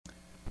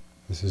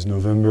This is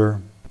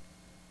November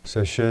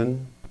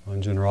session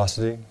on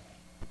generosity,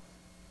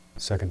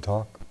 second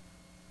talk.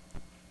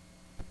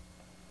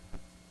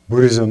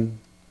 Buddhism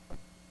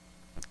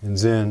and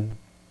Zen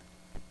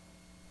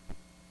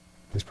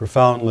is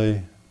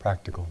profoundly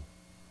practical.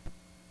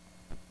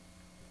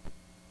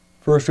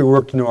 First, we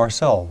work to know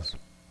ourselves,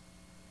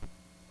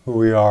 who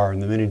we are in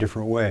the many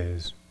different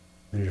ways,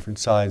 many different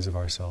sides of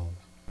ourselves.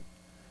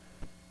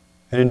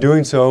 And in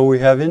doing so, we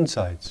have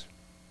insights,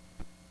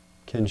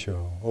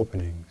 kensho,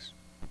 openings.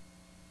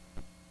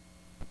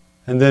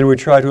 And then we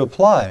try to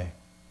apply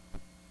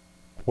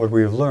what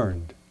we have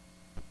learned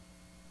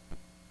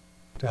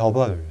to help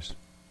others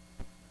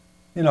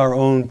in our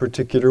own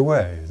particular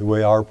way, the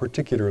way our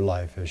particular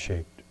life has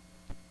shaped.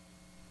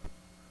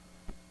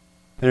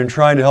 And in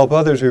trying to help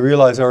others, we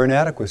realize our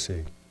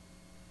inadequacy.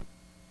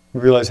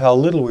 We realize how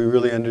little we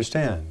really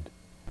understand.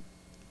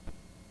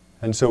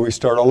 And so we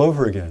start all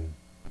over again,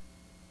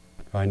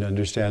 trying to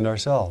understand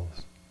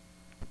ourselves,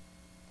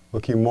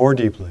 looking more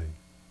deeply,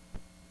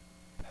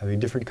 having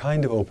different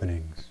kind of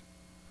openings,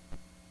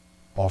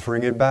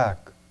 offering it back,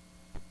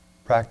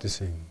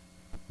 practicing,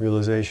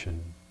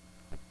 realization,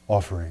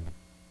 offering,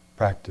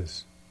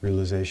 practice,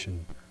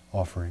 realization,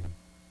 offering,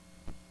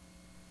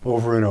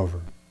 over and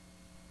over.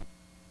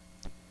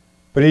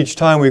 But each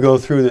time we go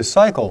through this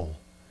cycle,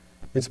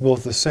 it's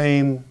both the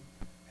same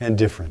and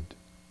different.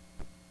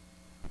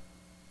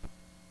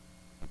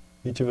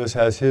 Each of us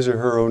has his or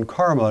her own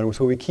karma, and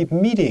so we keep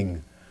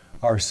meeting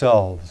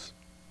ourselves,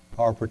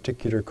 our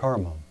particular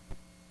karma.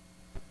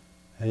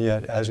 And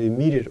yet, as we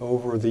meet it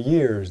over the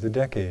years, the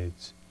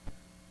decades,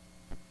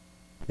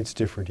 it's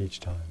different each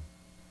time.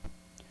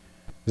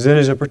 Zen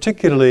is a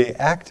particularly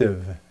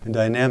active and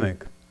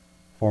dynamic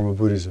form of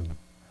Buddhism,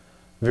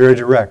 very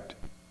direct.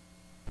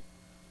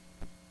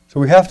 So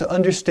we have to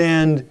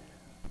understand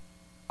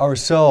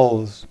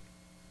ourselves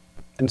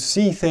and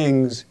see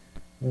things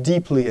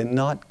deeply and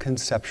not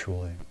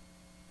conceptually.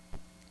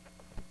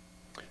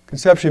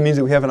 Conceptually means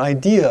that we have an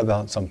idea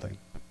about something,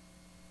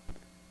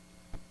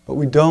 but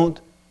we don't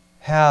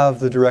have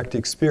the direct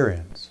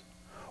experience.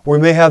 Or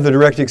we may have the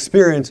direct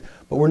experience,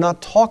 but we're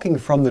not talking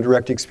from the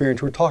direct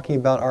experience, we're talking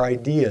about our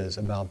ideas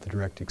about the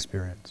direct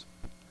experience.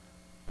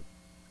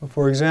 So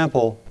for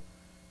example,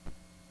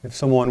 if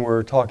someone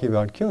were talking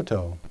about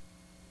Kyoto,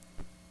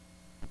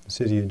 the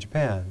city in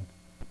Japan,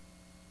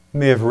 you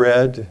may have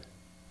read,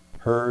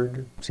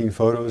 heard, seen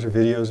photos or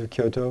videos of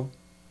Kyoto,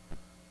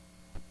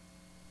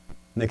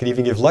 and they could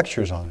even give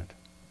lectures on it.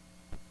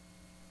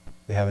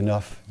 They have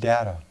enough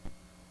data.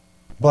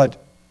 But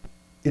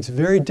it's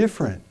very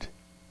different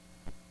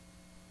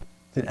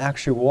than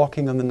actually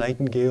walking on the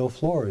Nightingale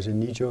floors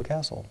in Nijo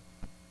Castle.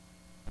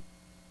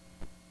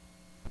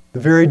 The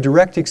very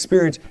direct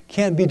experience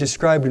can't be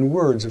described in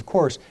words, of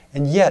course,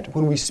 and yet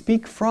when we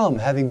speak from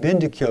having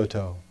been to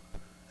Kyoto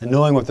and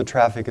knowing what the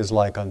traffic is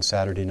like on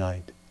Saturday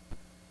night,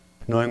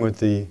 knowing what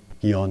the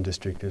Gion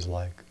district is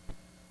like,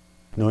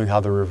 knowing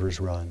how the rivers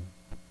run,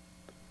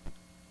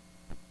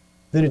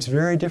 then it's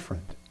very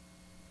different.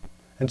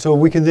 And so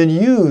we can then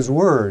use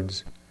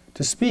words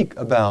to speak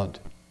about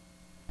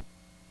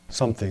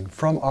something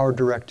from our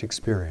direct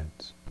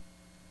experience.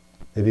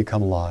 They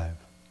become live.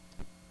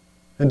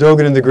 And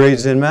Dogen and the great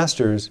Zen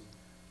masters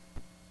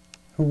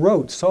who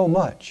wrote so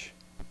much,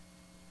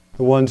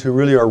 the ones who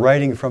really are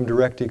writing from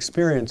direct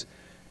experience,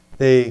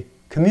 they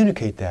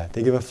communicate that.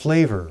 They give a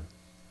flavor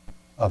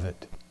of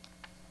it.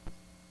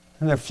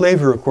 And that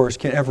flavor, of course,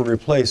 can't ever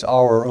replace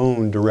our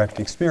own direct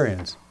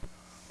experience.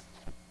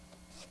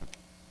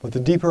 But the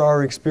deeper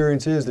our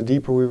experience is, the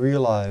deeper we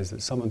realize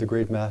that some of the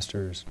great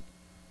masters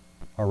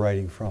are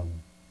writing from.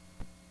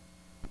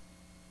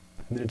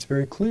 And then it's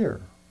very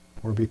clear,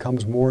 or it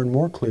becomes more and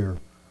more clear,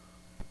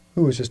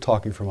 who is just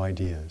talking from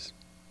ideas.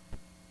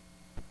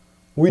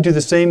 We do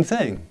the same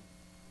thing.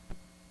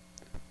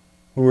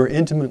 When we're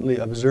intimately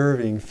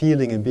observing,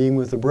 feeling, and being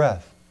with the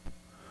breath,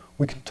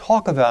 we can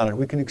talk about it,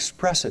 we can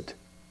express it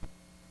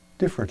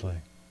differently.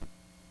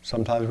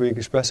 Sometimes we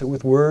express it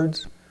with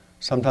words,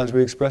 sometimes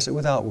we express it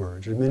without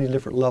words. There's many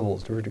different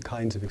levels, different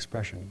kinds of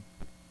expression.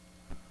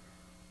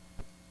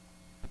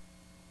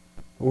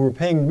 But when we're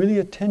paying really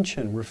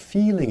attention, we're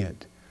feeling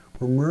it,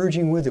 we're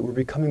merging with it, we're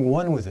becoming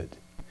one with it.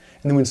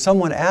 And then when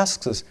someone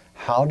asks us,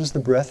 how does the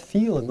breath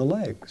feel in the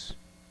legs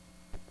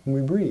when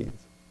we breathe?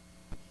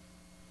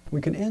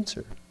 We can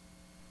answer.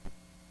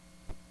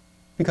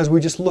 Because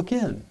we just look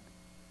in,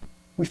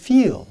 we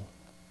feel,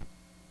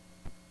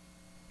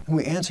 and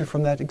we answer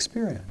from that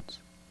experience.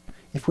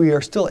 If we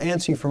are still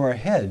answering from our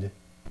head,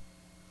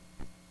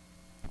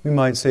 we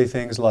might say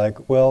things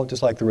like, well,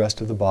 just like the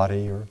rest of the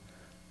body, or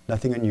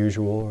nothing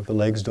unusual, or the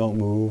legs don't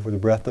move, or the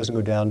breath doesn't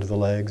go down to the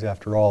legs.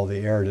 After all, the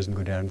air doesn't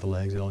go down to the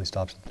legs, it only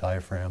stops at the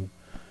diaphragm.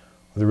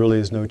 Or there really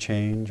is no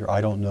change, or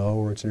I don't know,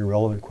 or it's an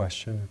irrelevant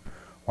question, or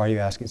why are you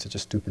asking such a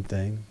stupid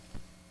thing?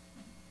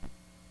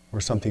 Or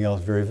something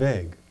else very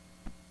vague.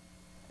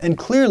 And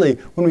clearly,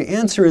 when we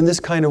answer in this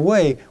kind of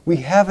way, we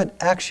haven't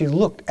actually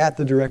looked at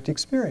the direct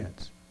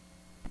experience.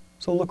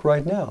 So look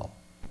right now.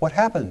 What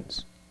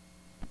happens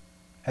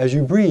as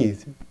you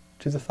breathe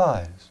to the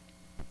thighs.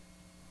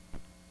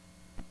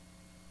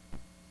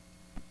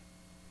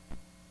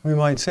 We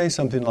might say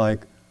something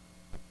like,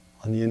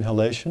 on the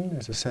inhalation,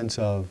 there's a sense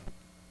of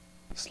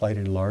slight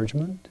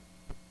enlargement.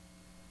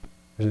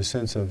 There's a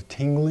sense of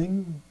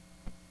tingling.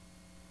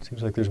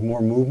 Seems like there's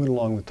more movement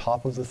along the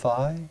top of the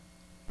thigh.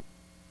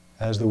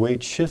 As the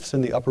weight shifts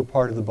in the upper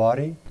part of the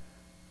body,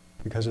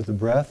 because of the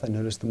breath, I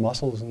notice the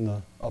muscles in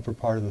the upper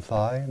part of the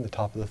thigh and the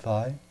top of the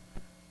thigh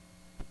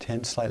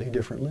tense slightly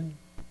differently.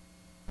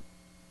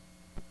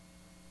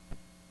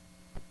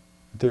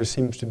 There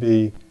seems to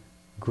be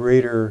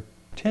greater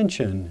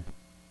tension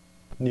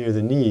near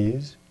the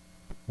knees,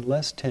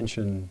 less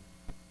tension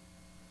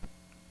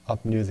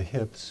up near the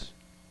hips.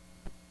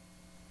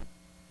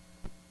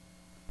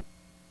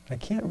 I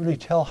can't really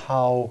tell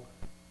how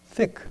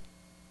thick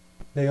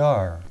they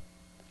are.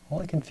 All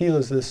I can feel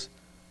is this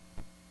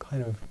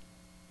kind of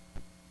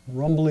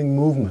rumbling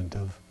movement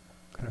of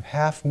kind of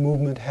half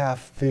movement,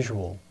 half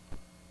visual,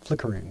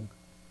 flickering.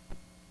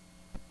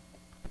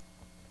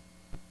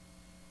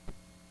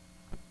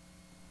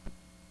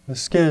 The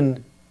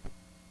skin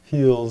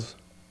feels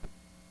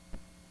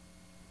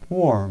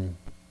warm,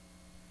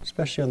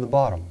 especially on the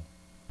bottom.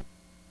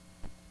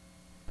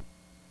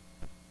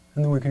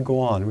 And then we can go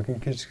on. We can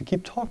just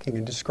keep talking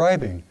and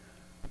describing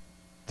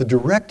the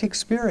direct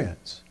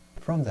experience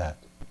from that.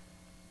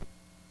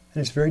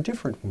 And it's very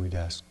different when we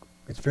ask.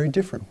 It's very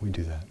different when we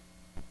do that.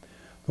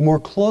 The more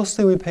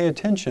closely we pay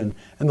attention,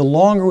 and the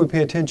longer we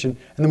pay attention,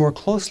 and the more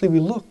closely we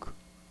look,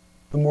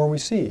 the more we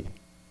see.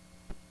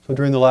 So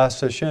during the last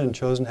session,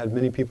 Chosen had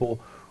many people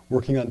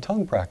working on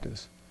tongue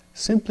practice,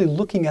 simply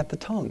looking at the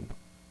tongue.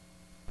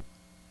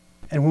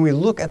 And when we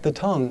look at the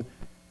tongue,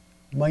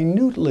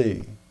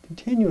 minutely,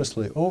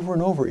 continuously, over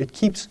and over, it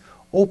keeps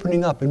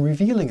opening up and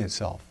revealing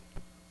itself.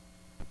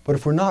 But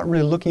if we're not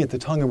really looking at the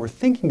tongue and we're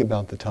thinking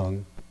about the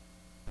tongue,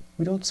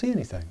 we don't see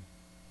anything.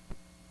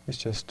 It's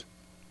just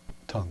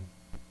tongue.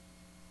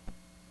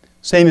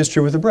 Same is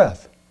true with the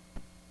breath.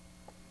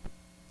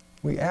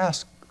 We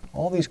ask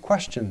all these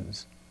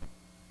questions,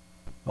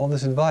 all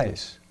this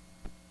advice,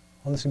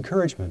 all this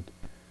encouragement,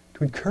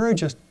 to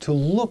encourage us to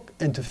look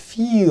and to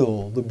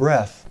feel the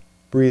breath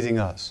breathing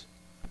us.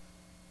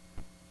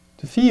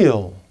 To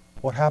feel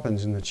what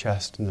happens in the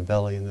chest and the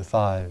belly and the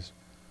thighs.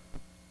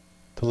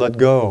 To let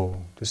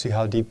go, to see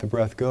how deep the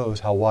breath goes,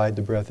 how wide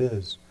the breath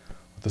is,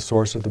 what the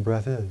source of the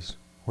breath is,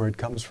 where it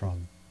comes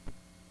from.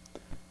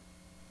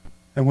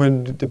 And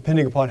when,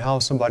 depending upon how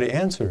somebody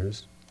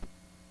answers,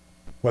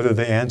 whether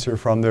they answer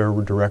from their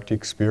direct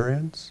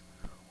experience,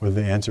 whether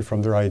they answer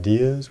from their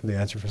ideas, whether they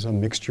answer from some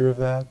mixture of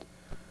that,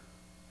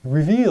 it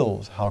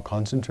reveals how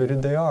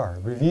concentrated they are,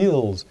 it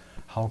reveals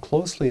how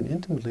closely and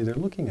intimately they're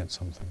looking at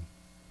something.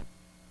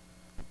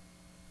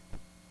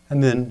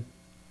 And then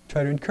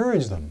try to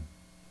encourage them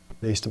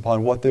based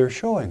upon what they're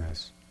showing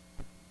us.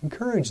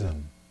 Encourage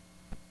them.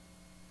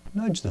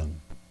 Nudge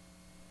them.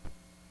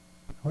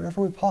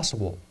 Whatever way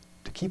possible,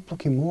 to keep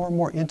looking more and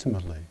more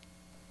intimately.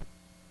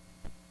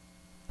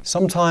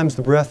 Sometimes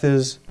the breath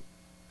is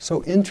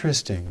so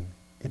interesting,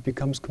 it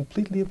becomes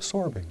completely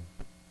absorbing.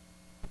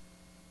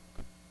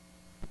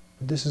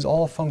 But this is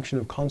all a function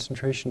of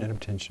concentration and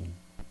attention.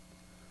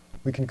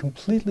 We can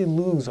completely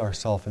lose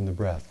ourselves in the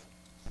breath.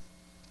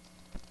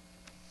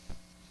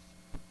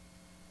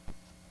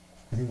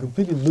 We can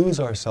completely lose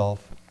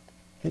ourselves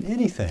in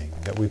anything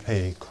that we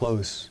pay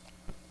close,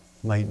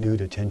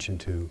 minute attention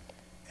to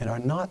and are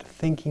not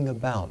thinking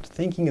about.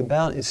 Thinking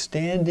about is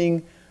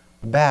standing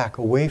back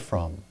away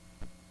from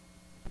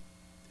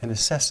and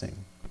assessing,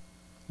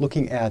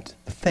 looking at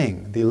the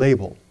thing, the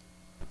label.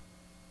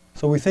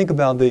 So we think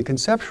about the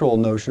conceptual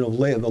notion of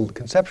the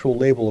conceptual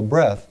label of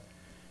breath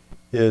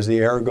is the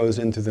air goes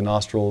into the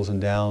nostrils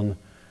and down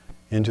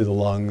into the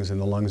lungs, and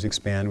the lungs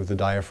expand with the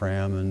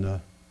diaphragm,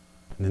 and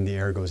then the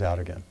air goes out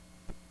again.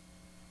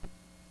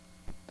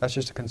 That's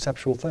just a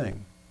conceptual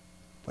thing.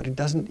 But it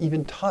doesn't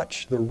even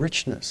touch the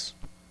richness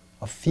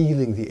of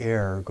feeling the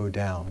air go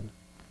down,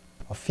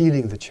 of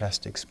feeling the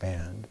chest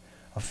expand,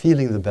 of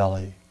feeling the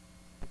belly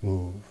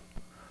move,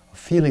 of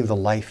feeling the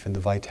life and the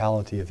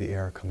vitality of the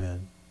air come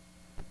in.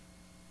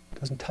 It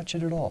doesn't touch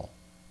it at all.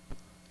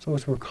 So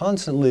as we're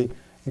constantly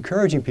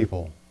encouraging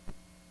people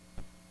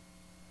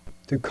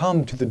to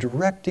come to the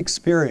direct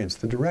experience,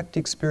 the direct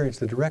experience,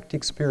 the direct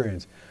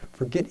experience,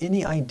 forget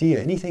any idea,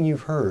 anything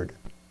you've heard,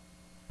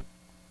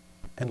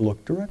 and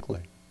look directly.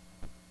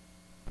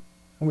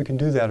 And we can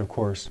do that, of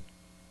course,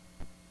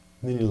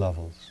 many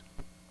levels.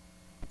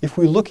 If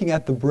we're looking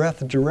at the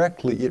breath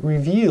directly, it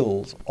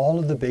reveals all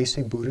of the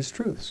basic Buddhist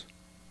truths.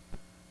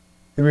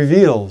 It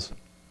reveals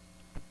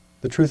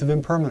the truth of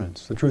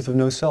impermanence, the truth of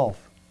no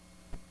self,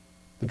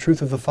 the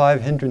truth of the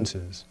 5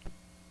 hindrances,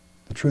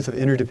 the truth of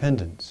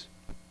interdependence.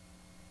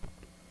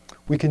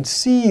 We can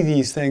see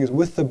these things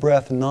with the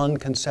breath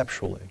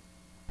non-conceptually.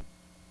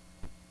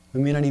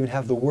 We may not even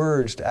have the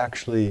words to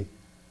actually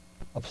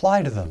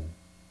apply to them.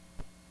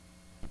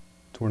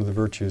 It's one of the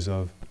virtues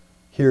of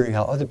hearing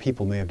how other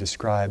people may have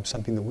described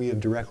something that we have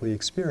directly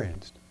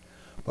experienced.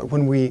 But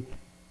when we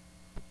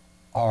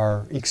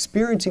are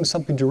experiencing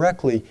something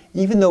directly,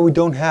 even though we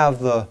don't have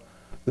the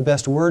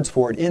best words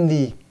for it, in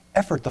the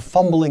effort, the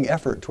fumbling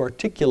effort to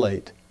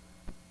articulate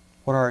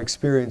what our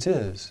experience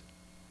is,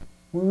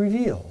 we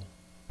reveal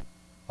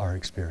our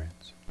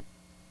experience.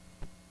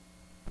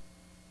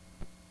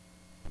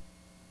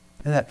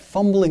 And that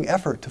fumbling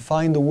effort to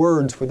find the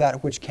words for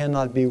that which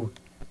cannot be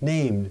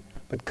named,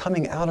 but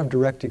coming out of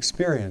direct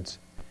experience,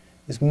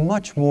 is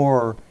much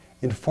more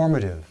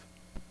informative,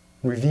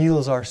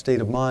 reveals our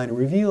state of mind,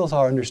 reveals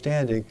our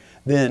understanding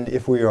than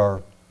if we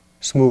are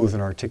smooth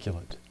and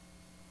articulate,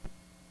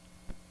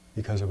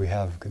 because we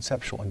have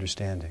conceptual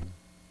understanding.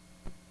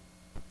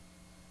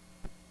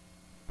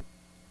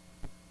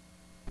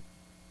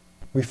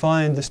 We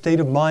find the state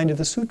of mind of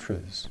the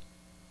sutras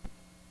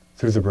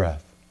through the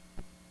breath.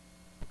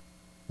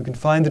 We can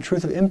find the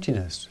truth of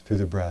emptiness through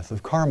the breath,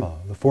 of karma,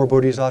 the four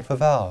bodhisattva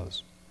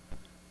vows.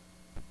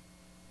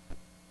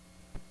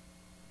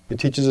 It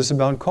teaches us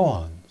about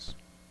koans,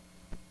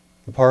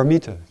 the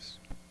paramitas.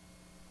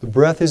 The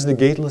breath is the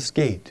gateless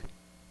gate.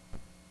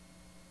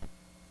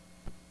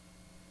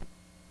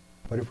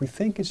 But if we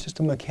think it's just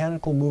a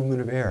mechanical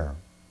movement of air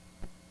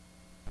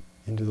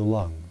into the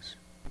lungs,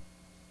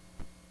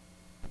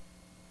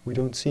 we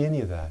don't see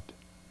any of that.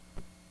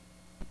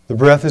 The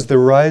breath is the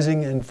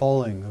rising and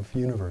falling of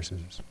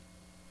universes.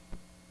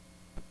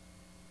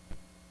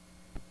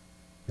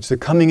 It's the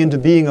coming into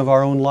being of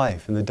our own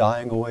life and the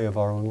dying away of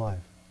our own life.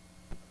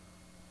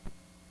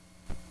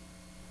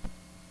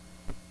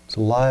 It's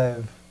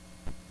alive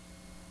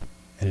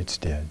and it's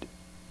dead.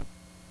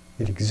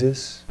 It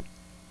exists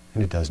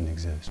and it doesn't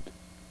exist.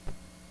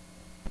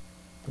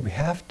 But we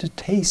have to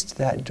taste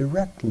that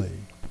directly.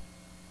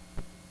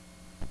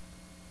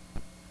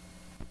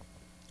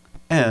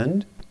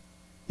 And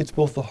it's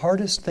both the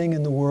hardest thing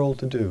in the world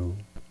to do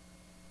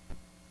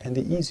and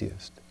the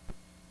easiest.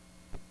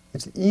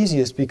 It's the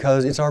easiest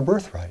because it's our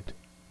birthright.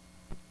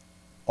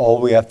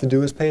 All we have to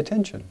do is pay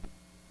attention.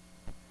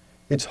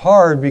 It's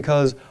hard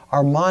because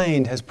our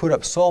mind has put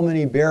up so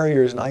many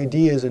barriers and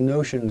ideas and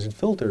notions and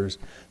filters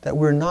that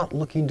we're not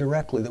looking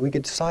directly, that we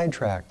get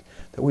sidetracked,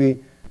 that we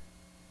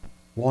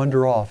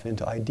wander off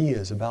into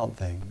ideas about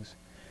things,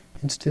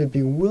 instead of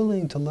being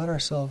willing to let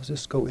ourselves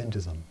just go into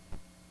them.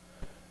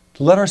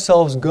 To let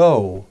ourselves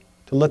go,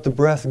 to let the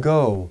breath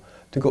go,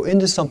 to go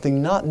into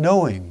something not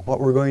knowing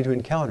what we're going to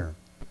encounter,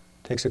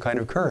 takes a kind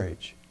of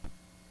courage,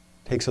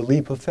 takes a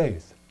leap of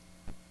faith.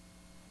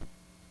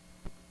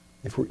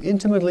 If we're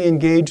intimately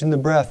engaged in the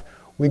breath,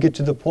 we get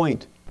to the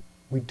point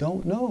we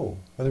don't know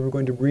whether we're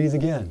going to breathe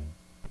again.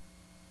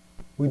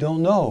 We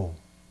don't know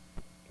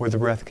where the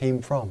breath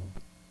came from.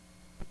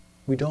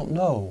 We don't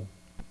know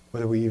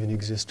whether we even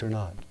exist or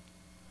not.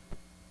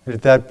 And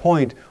at that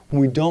point, when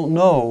we don't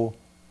know,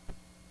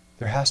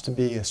 there has to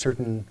be a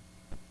certain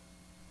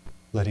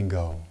letting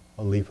go,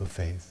 a leap of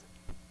faith.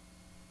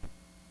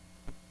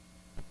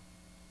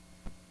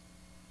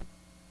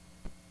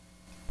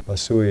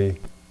 Vasui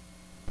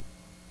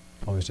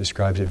always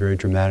describes it very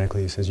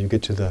dramatically. He says you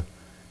get to the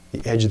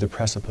edge of the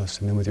precipice,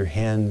 and then with your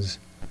hands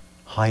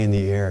high in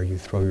the air, you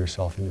throw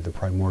yourself into the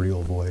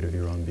primordial void of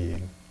your own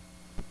being.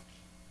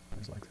 I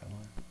always like that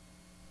line.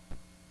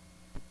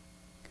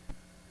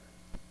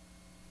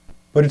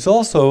 But it's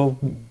also,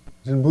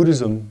 in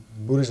Buddhism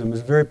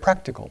is very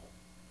practical,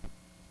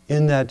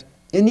 in that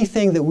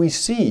anything that we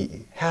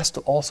see has to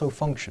also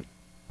function.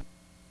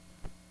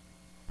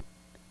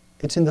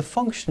 It's in the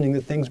functioning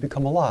that things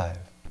become alive.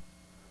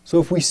 So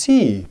if we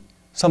see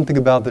something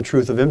about the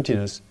truth of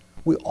emptiness,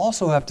 we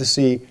also have to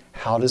see,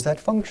 how does that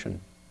function?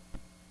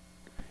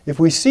 If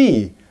we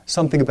see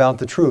something about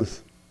the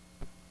truth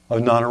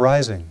of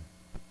non-arising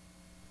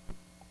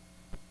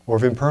or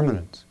of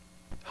impermanence,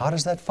 how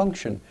does that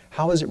function?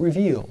 How is it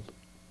revealed?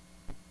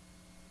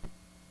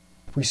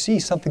 If we see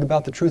something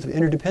about the truth of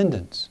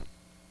interdependence,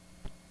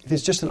 if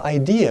it's just an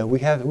idea, we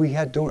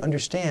don't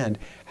understand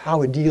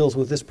how it deals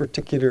with this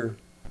particular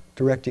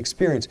direct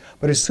experience.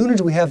 But as soon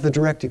as we have the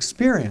direct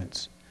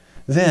experience,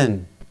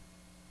 then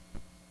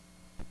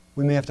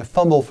we may have to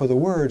fumble for the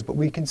words, but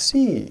we can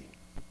see,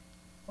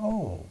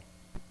 oh,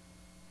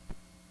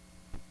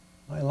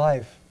 my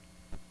life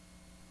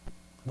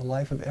and the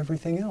life of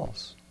everything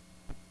else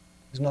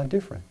is not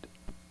different.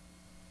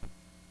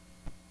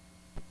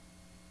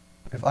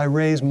 If I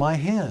raise my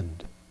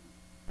hand,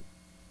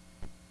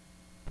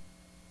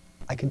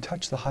 I can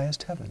touch the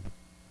highest heaven.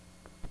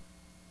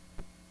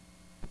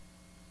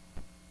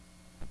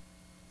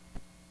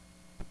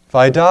 If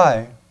I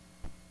die,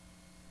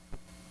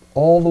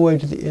 all the way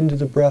to the end of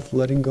the breath,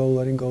 letting go,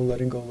 letting go,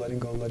 letting go, letting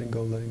go, letting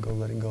go, letting go,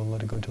 letting go,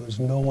 letting go, until there's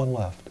no one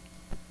left.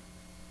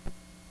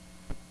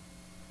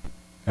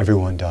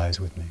 Everyone dies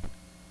with me.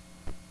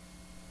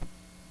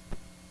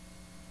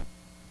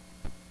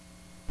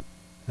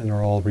 And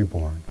they're all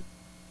reborn.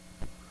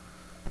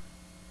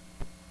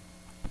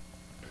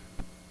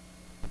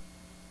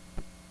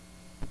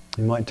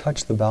 You might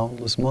touch the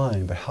boundless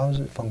mind, but how does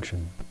it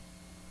function?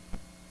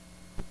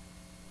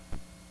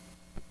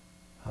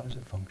 How does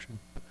it function?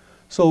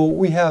 So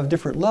we have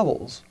different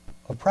levels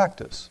of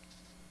practice,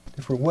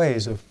 different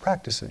ways of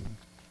practicing.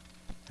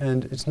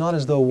 And it's not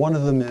as though one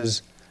of them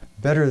is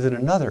better than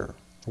another,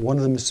 or one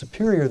of them is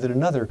superior than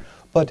another,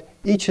 but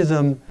each of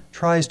them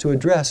tries to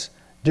address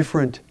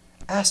different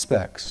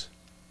aspects.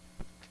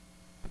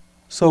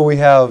 So we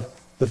have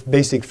the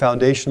basic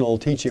foundational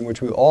teaching,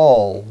 which we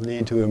all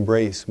need to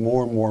embrace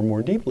more and more and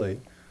more deeply,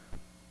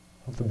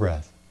 of the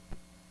breath.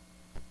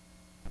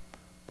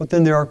 But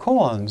then there are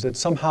koans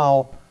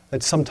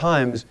that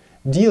sometimes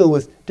deal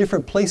with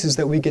different places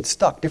that we get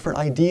stuck, different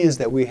ideas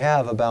that we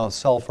have about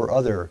self or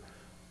other,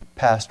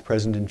 past,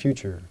 present, and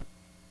future,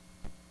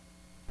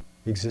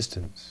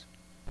 existence,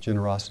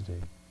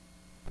 generosity,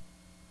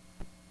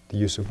 the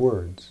use of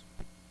words.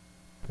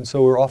 And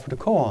so we're offered a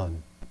koan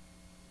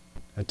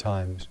at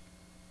times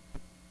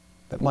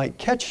that might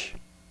catch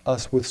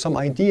us with some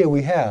idea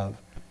we have.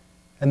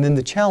 And then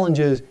the challenge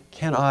is,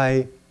 can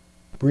I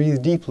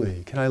breathe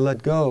deeply? Can I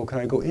let go? Can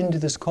I go into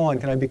this koan?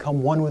 Can I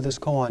become one with this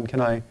koan?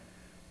 Can I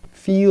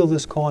feel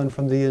this koan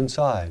from the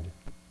inside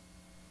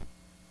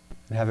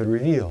and have it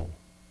reveal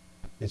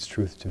its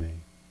truth to me?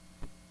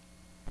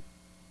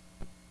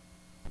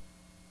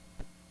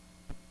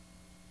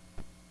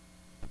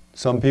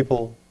 Some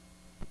people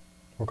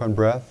work on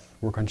breath,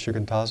 work on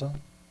shikantaza.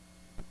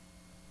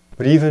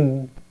 But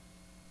even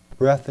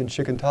breath and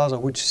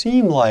shikantaza, which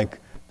seem like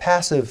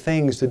passive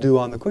things to do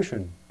on the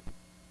cushion,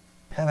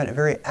 have a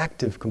very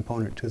active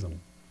component to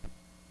them.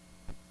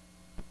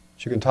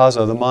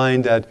 Shikantaza, the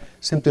mind that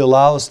simply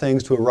allows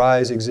things to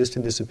arise, exist,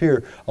 and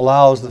disappear,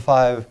 allows the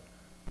five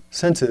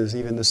senses,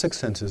 even the six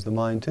senses, the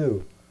mind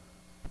too,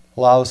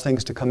 allows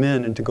things to come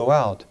in and to go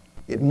out.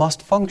 It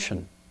must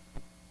function.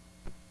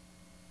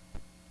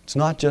 It's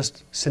not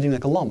just sitting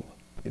like a lump.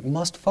 It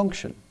must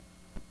function.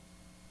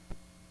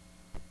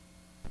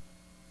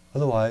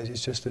 Otherwise,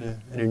 it's just in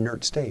an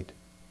inert state.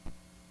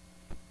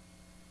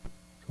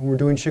 When we're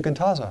doing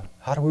shikantaza,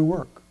 how do we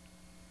work?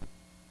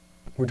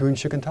 We're doing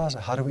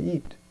shikantaza, how do we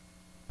eat?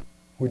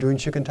 We're doing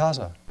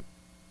shikantaza,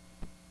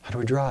 how do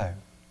we drive?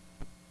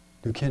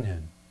 Do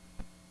kinhin.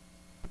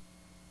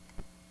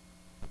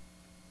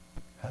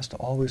 Has to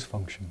always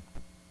function.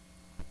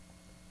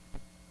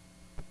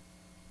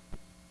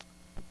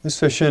 This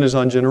session is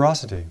on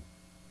generosity.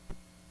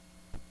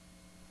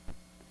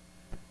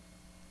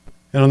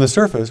 And on the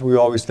surface, we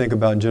always think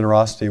about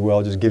generosity,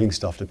 well, just giving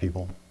stuff to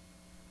people.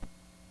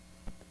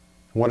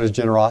 What does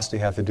generosity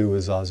have to do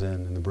with zazen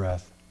and the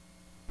breath?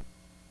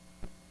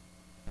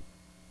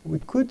 We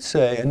could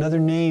say another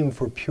name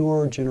for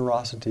pure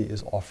generosity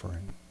is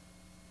offering.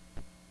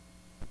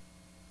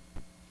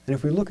 And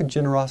if we look at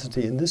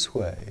generosity in this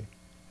way,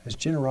 as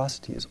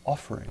generosity is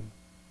offering,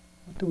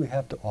 what do we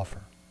have to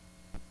offer?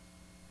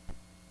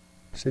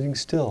 Sitting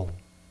still,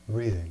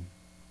 breathing,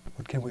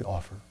 what can we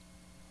offer?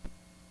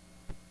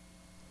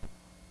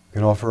 We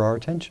can offer our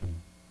attention.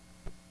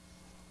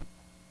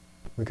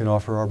 We can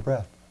offer our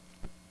breath.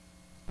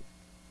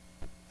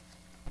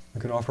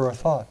 We can offer our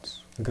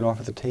thoughts. We can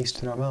offer the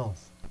taste in our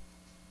mouth.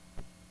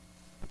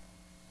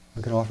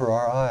 We can offer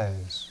our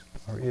eyes,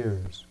 our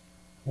ears.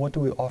 What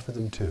do we offer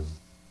them to?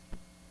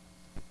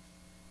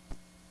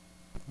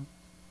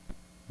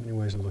 Many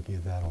ways of looking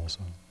at that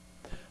also.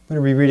 I'm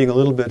going to be reading a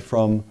little bit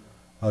from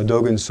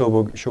Dogen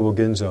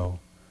Shobogenzo,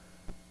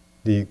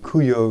 the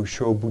Kuyo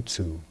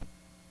Shobutsu,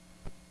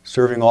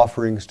 serving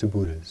offerings to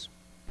Buddhas.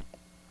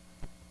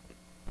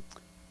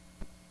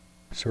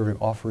 Serving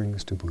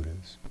offerings to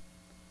Buddhas.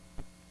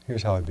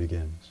 Here's how it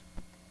begins.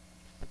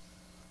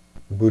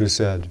 The Buddha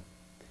said,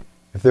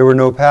 if there were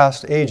no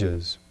past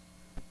ages,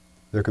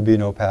 there could be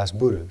no past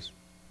Buddhas.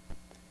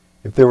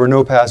 If there were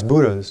no past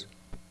Buddhas,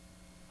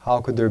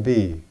 how could there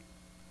be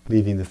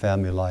leaving the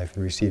family life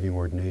and receiving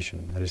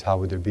ordination? That is, how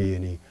would there be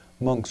any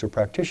monks or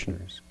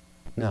practitioners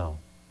now?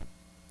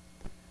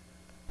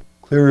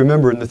 Clearly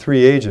remember in the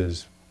three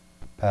ages,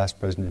 past,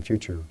 present, and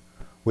future,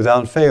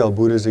 without fail,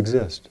 Buddhas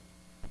exist.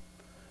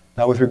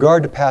 Now with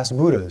regard to past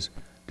Buddhas,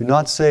 do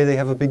not say they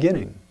have a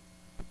beginning,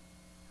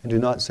 and do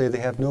not say they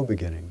have no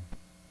beginning.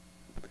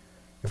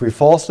 If we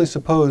falsely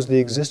suppose the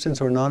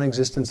existence or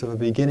non-existence of a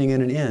beginning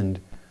and an end,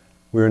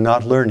 we are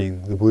not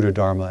learning the Buddha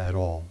Dharma at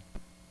all.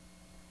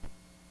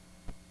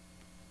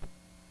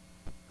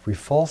 If we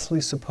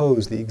falsely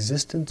suppose the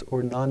existence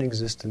or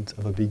non-existence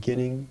of a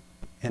beginning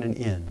and an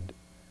end,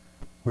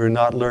 we are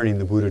not learning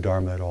the Buddha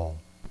Dharma at all.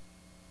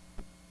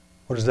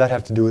 What does that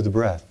have to do with the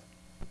breath?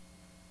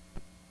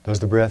 Does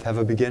the breath have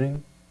a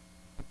beginning?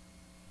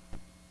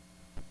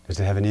 Does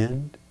it have an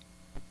end?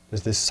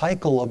 Does this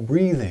cycle of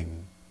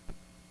breathing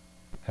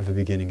have a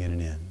beginning and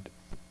an end?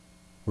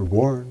 We're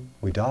born,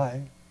 we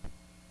die.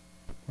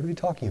 What are we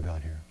talking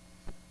about here?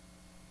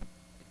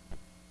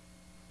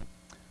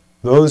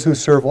 Those who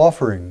serve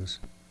offerings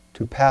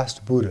to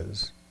past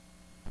Buddhas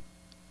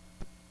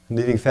and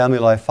leaving family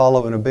life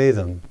follow and obey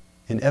them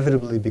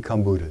inevitably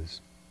become Buddhas.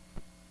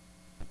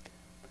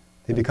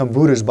 They become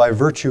Buddhas by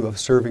virtue of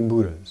serving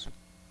Buddhas.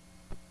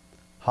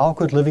 How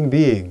could living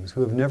beings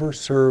who have never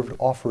served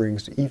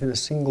offerings to even a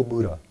single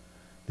Buddha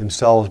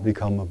themselves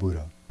become a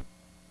Buddha?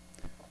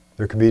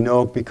 There can be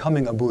no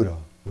becoming a Buddha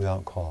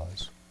without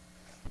cause.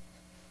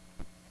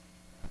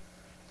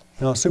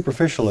 Now,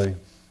 superficially,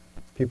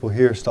 people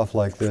hear stuff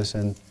like this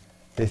and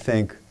they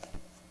think,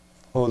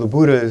 oh, the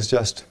Buddha is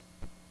just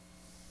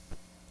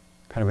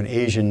kind of an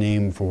Asian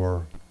name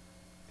for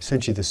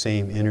essentially the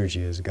same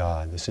energy as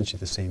God, essentially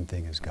the same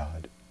thing as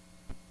God.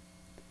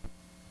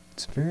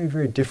 It's very,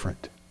 very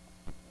different.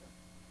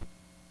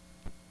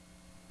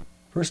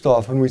 First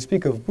off, when we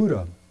speak of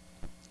Buddha,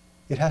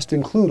 it has to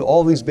include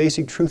all these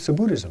basic truths of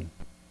Buddhism.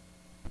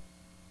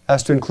 It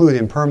has to include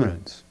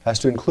impermanence, has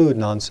to include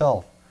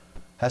non-self,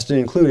 has to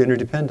include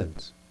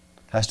interdependence,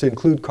 has to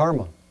include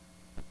karma,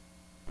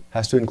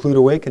 has to include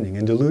awakening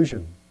and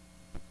delusion.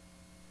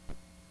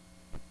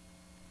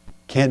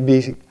 Can't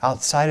be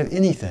outside of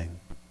anything.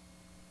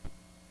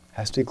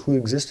 Has to include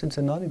existence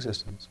and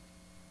non-existence.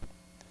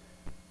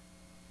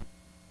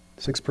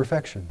 6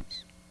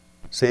 perfections,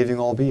 saving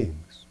all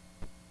beings.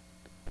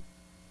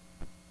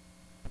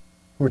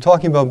 When we're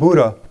talking about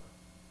Buddha,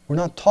 we're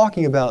not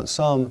talking about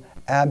some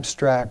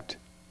abstract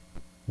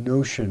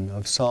notion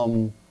of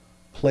some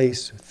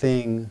place,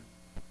 thing,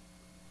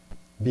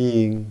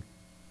 being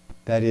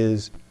that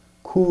is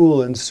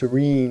cool and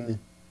serene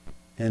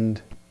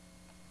and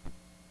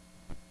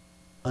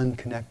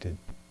unconnected,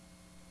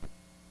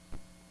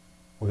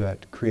 or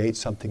that creates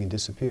something and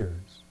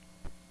disappears.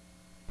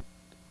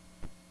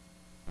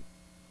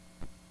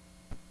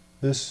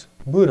 This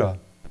Buddha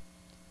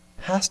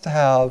has to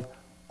have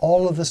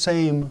all of the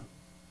same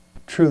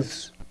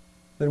truths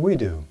that we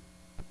do.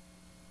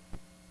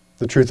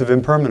 The truth of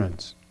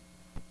impermanence,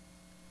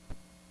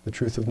 the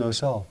truth of no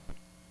self,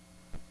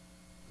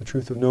 the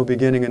truth of no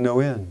beginning and no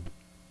end,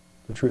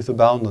 the truth of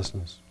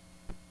boundlessness,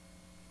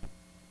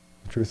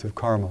 the truth of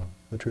karma,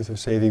 the truth of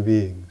saving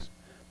beings,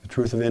 the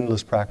truth of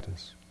endless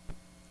practice.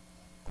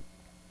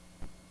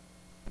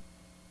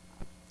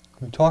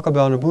 When we talk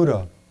about a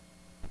Buddha,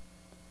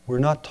 we're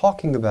not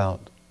talking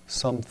about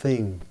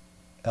something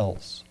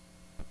else,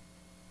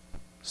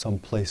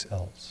 someplace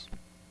else.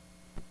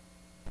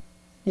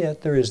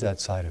 Yet there is that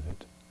side of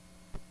it.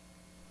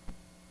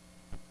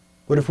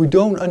 But if we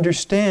don't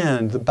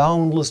understand the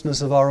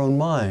boundlessness of our own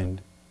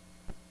mind,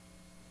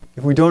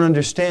 if we don't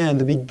understand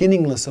the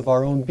beginningless of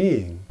our own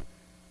being,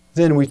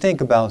 then we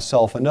think about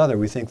self and other.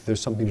 We think that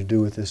there's something to do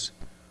with this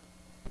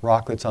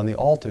rock that's on the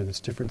altar that's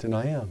different than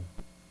I am.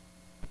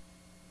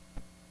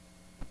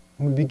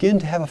 And we begin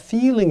to have a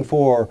feeling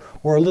for,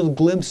 or a little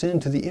glimpse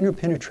into the inner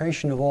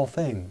penetration of all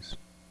things.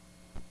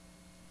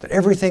 That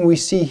everything we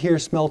see, hear,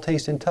 smell,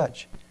 taste, and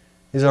touch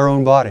is our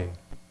own body.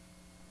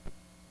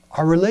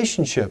 Our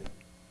relationship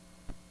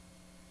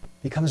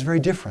becomes very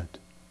different.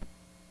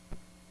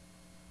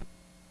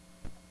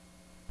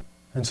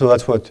 And so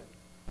that's what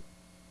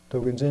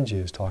Dogen Zenji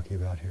is talking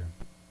about here.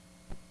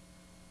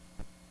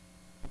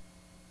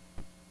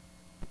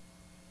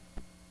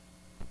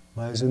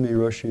 Maezumi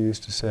Roshi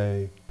used to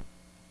say,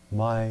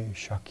 my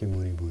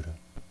Shakyamuni Buddha.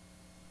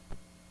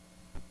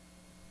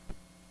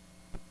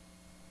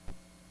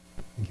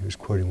 I think he was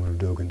quoting one of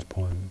Dogen's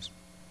poems.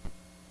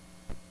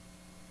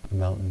 The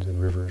mountains and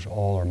rivers,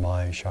 all are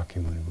my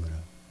Shakyamuni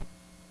Buddha.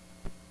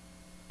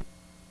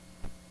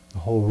 The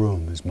whole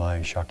room is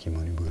my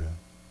Shakyamuni Buddha.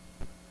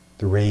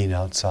 The rain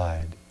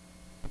outside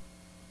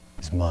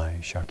is my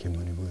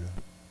Shakyamuni Buddha.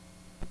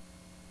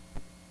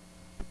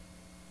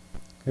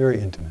 Very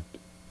intimate.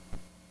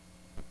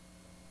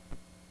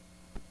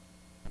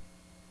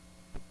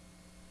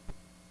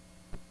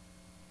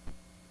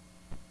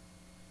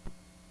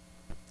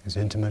 As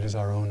intimate as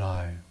our own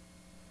eye.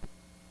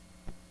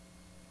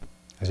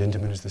 As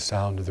intimate as the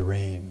sound of the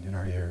rain in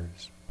our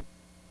ears.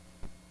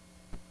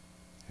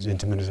 As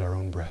intimate as our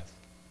own breath.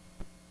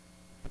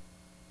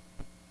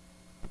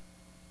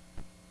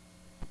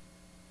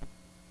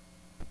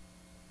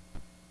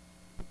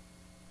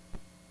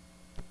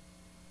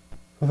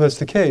 If that's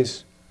the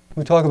case,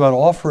 we talk about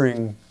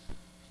offering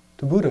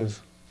to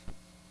Buddhas.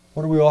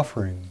 What are we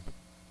offering?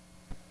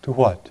 To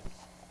what?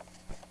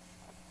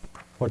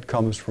 What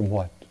comes from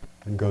what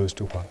and goes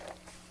to what?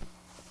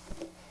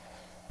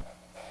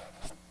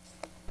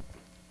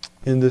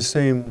 In this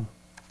same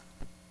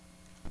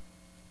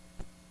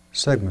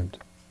segment,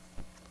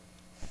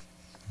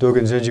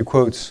 Dogen Zenji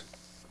quotes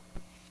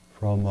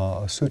from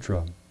a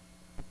sutra,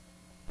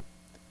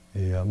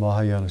 a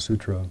Mahayana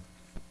sutra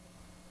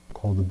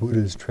called the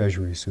Buddha's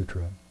Treasury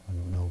Sutra. I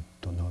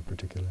don't know it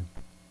particularly.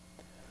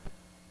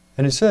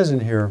 And it says in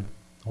here,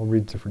 I'll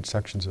read different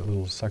sections,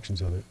 little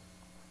sections of it.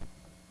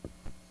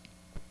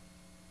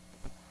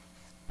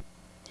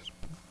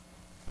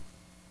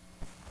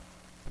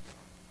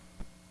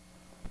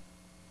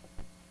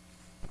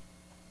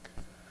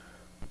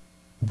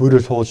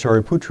 Buddha told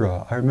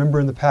Shariputra, I remember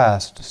in the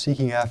past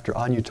seeking after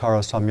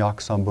Anuttara Samyak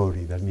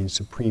Sambodhi, that means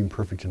supreme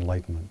perfect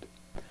enlightenment.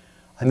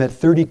 I met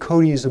 30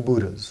 kodis of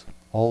Buddhas,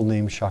 all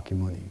named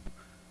Shakyamuni.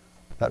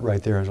 That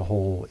right there is a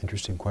whole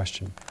interesting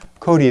question.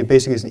 Kodi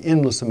basically is an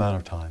endless amount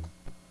of time.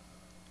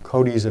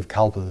 Kodis of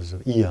kalpas,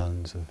 of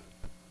eons, of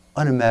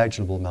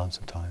unimaginable amounts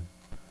of time.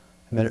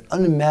 I met an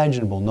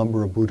unimaginable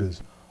number of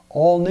Buddhas,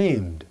 all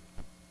named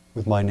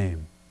with my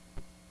name.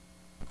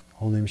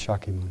 All named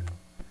Shakyamuni.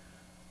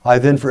 I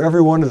then, for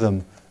every one of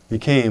them,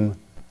 became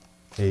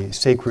a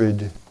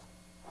sacred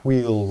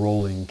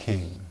wheel-rolling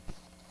king.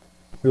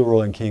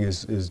 Wheel-rolling king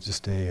is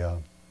just a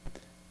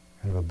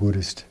kind of a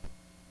Buddhist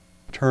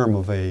term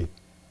of a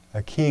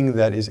king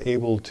that is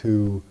able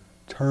to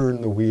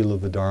turn the wheel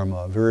of the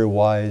Dharma, a very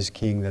wise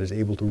king that is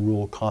able to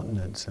rule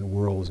continents and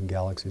worlds and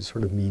galaxies.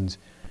 Sort of means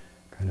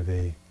kind of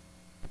a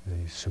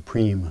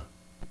supreme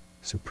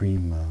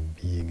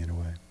being in a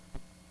way.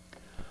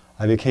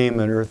 I became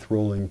an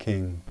earth-rolling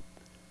king,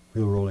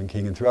 wheel-rolling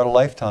king, and throughout a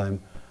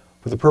lifetime,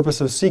 for the purpose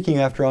of seeking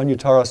after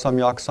Anuttara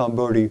Samyak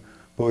Sambodhi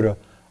Buddha,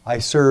 I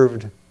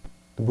served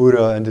the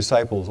Buddha and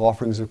disciples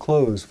offerings of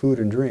clothes, food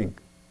and drink,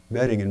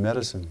 bedding and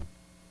medicine.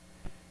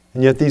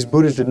 And yet these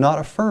Buddhas did not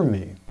affirm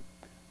me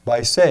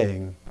by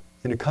saying,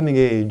 in a coming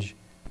age,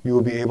 you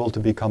will be able to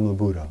become the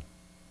Buddha.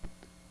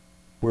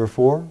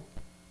 Wherefore?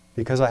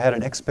 Because I had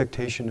an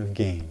expectation of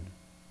gain.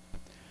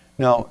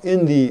 Now,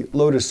 in the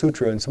Lotus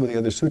Sutra and some of the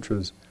other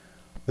sutras,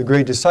 the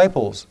great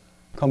disciples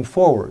come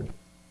forward,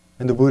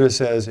 and the Buddha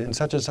says, in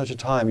such and such a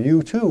time,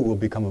 you too will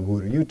become a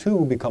Buddha. You too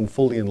will become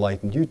fully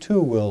enlightened. You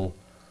too will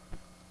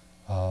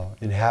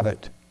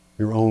inhabit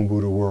your own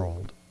Buddha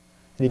world.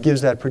 And he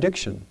gives that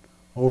prediction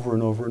over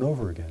and over and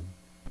over again.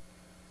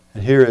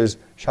 And here is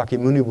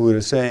Shakyamuni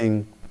Buddha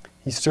saying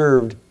he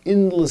served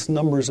endless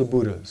numbers of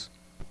Buddhas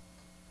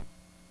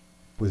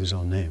with his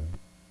own name.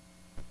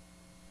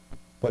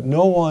 But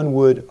no one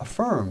would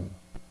affirm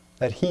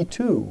that he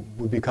too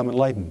would become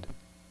enlightened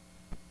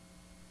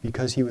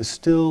because he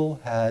still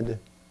had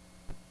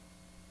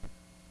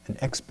an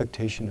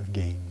expectation of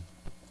gain.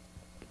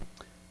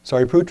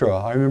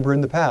 Sariputra, I remember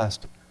in the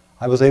past,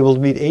 I was able to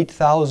meet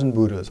 8,000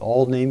 Buddhas,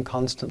 all named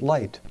constant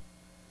light.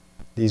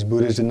 These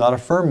Buddhas did not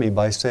affirm me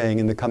by saying,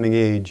 in the coming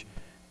age,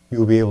 you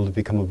will be able to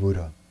become a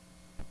Buddha.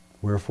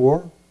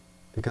 Wherefore?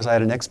 Because I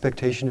had an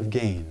expectation of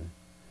gain.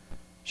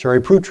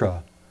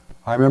 Shariputra,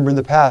 I remember in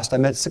the past I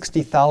met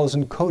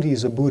 60,000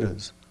 kotis of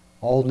Buddhas,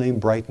 all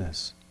named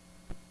brightness.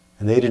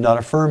 And they did not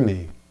affirm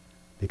me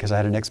because I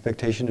had an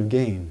expectation of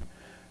gain.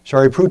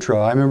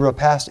 Shariputra, I remember a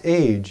past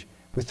age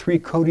with 3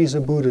 kotis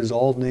of Buddhas,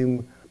 all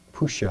named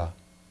Pusha.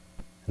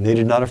 And they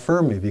did not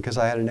affirm me because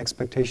I had an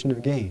expectation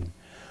of gain.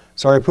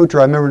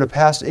 Sariputra, I remember in a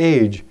past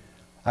age,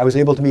 I was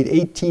able to meet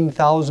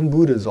 18,000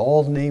 Buddhas,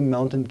 all named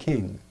Mountain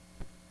King.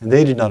 And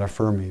they did not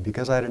affirm me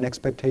because I had an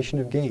expectation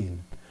of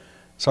gain.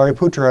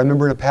 Sariputra, I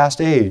remember in a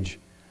past age,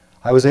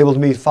 I was able to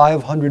meet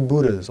 500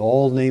 Buddhas,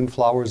 all named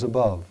Flowers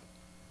Above.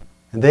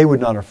 And they would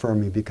not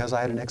affirm me because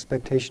I had an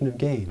expectation of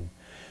gain.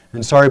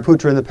 And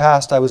Sariputra, in the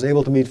past, I was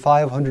able to meet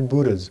 500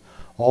 Buddhas,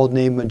 all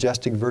named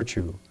Majestic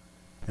Virtue.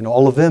 And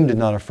all of them did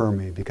not affirm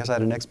me because I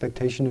had an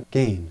expectation of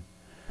gain.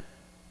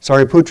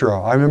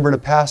 Sariputra, I remember in a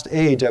past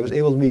age I was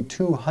able to meet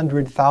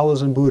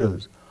 200,000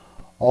 Buddhas,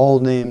 all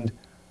named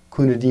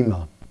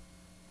Kunadima.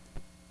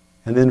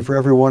 And then for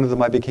every one of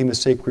them I became a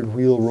sacred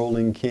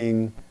wheel-rolling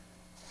king,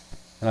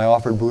 and I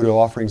offered Buddha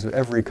offerings of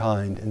every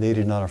kind, and they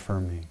did not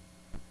affirm me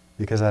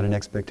because I had an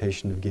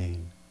expectation of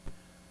gain.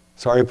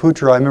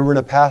 Sariputra, I remember in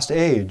a past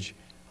age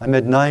I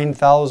met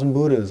 9,000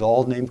 Buddhas,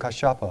 all named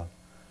Kashyapa,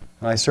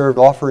 and I served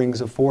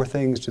offerings of 4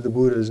 things to the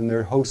Buddhas and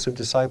their hosts of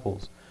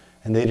disciples,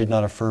 and they did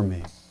not affirm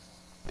me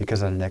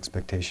because I had an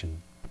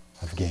expectation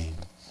of gain.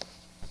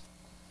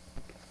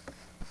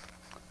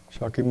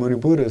 Shakyamuni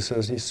Buddha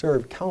says he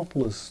served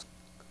countless,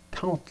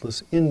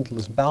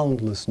 endless,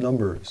 boundless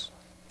numbers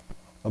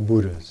of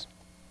Buddhas,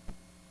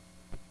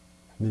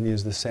 many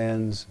as the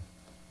sands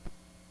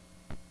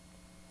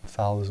of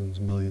thousands,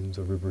 millions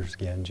of rivers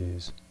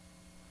Ganges.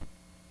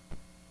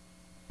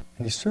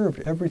 And he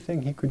served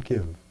everything he could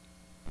give.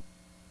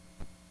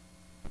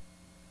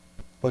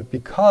 But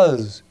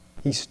because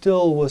he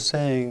still was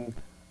saying,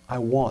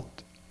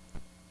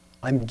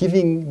 I'm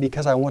giving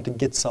because I want to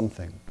get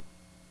something.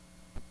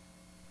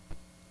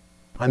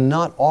 I'm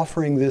not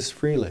offering this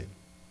freely.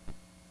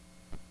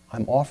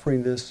 I'm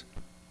offering this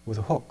with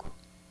a hook.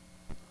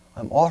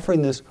 I'm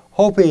offering this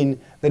hoping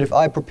that if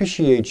I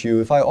propitiate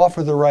you, if I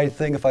offer the right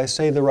thing, if I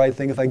say the right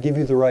thing, if I give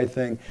you the right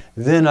thing,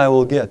 then I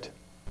will get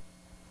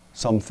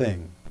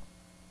something.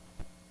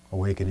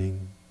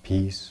 Awakening,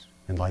 peace,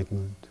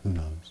 enlightenment, who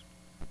knows?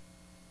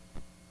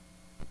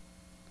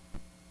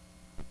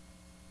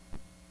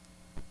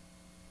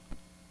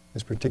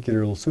 This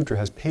particular little sutra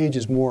has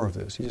pages more of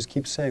this. He just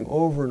keeps saying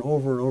over and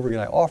over and over again,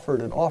 I offered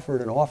and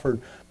offered and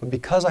offered, but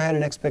because I had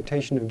an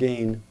expectation of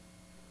gain,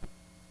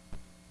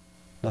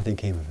 nothing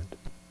came of it.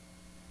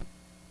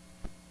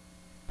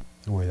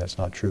 In a way, that's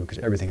not true, because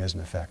everything has an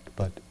effect.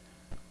 But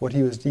what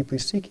he was deeply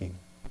seeking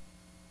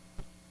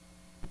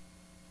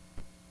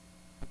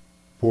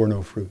bore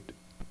no fruit.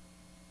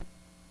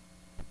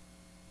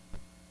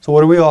 So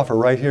what do we offer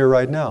right here,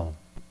 right now?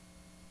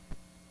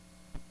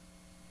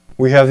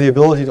 We have the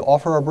ability to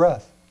offer our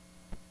breath,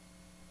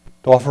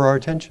 to offer our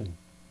attention,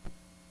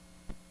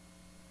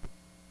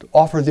 to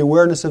offer the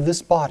awareness of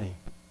this body.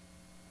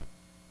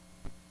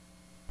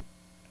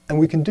 And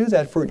we can do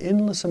that for an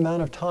endless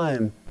amount of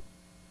time.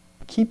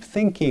 Keep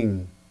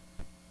thinking,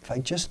 if I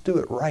just do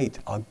it right,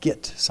 I'll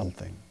get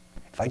something.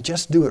 If I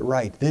just do it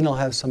right, then I'll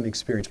have some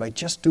experience. If I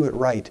just do it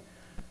right,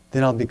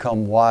 then I'll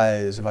become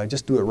wise. If I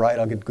just do it right,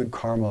 I'll get good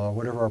karma, or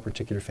whatever our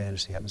particular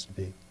fantasy happens to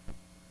be.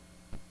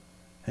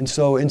 And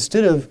so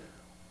instead of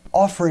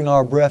offering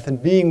our breath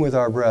and being with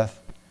our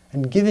breath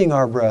and giving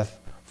our breath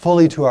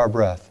fully to our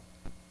breath,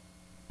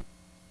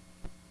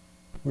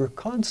 we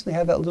constantly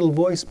have that little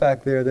voice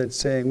back there that's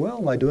saying, well,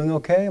 am I doing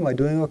okay? Am I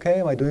doing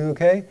okay? Am I doing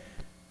okay?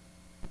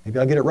 Maybe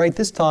I'll get it right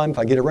this time. If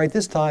I get it right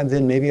this time,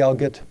 then maybe I'll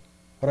get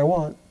what I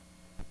want.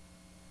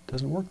 It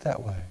doesn't work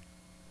that way.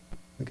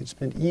 We could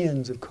spend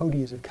eons of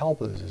kodis of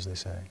kalpas, as they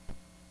say.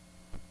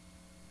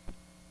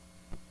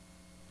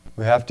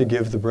 We have to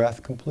give the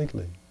breath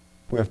completely.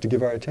 We have to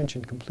give our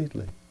attention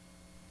completely.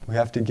 We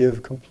have to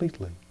give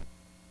completely.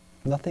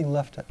 Nothing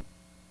left.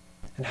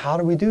 And how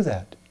do we do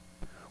that?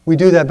 We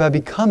do that by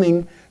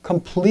becoming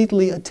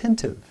completely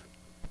attentive,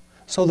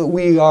 so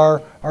that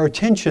our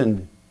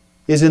attention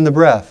is in the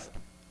breath.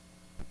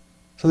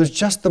 So there's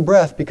just the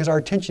breath, because our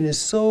attention is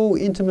so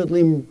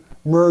intimately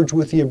merged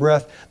with the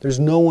breath, there's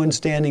no one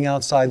standing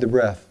outside the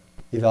breath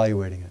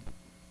evaluating it.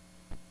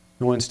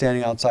 No one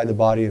standing outside the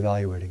body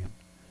evaluating it.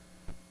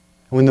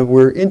 And when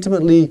we're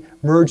intimately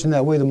merged in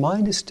that way, the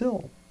mind is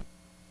still.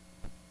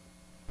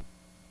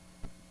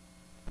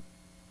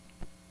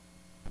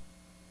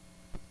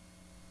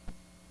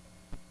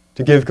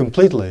 To give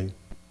completely,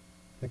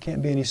 there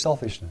can't be any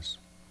selfishness.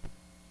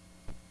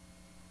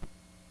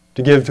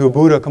 To give to a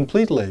Buddha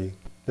completely,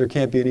 there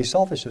can't be any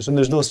selfishness. And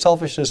there's no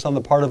selfishness on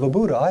the part of a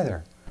Buddha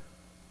either.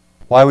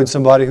 Why would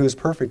somebody who is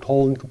perfect,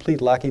 whole and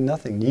complete, lacking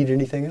nothing, need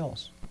anything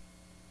else?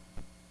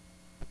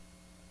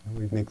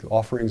 We make the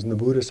offerings in the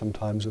Buddha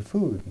sometimes of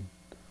food.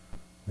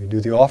 We do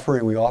the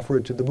offering, we offer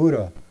it to the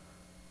Buddha.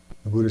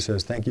 The Buddha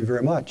says, thank you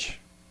very much.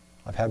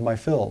 I've had my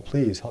fill.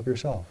 Please help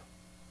yourself.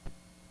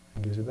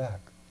 And gives it back.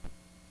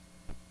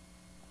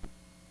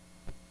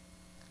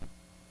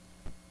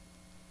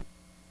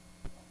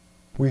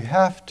 We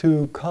have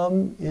to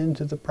come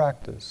into the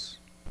practice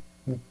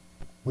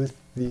with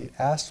the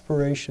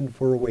aspiration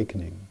for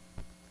awakening.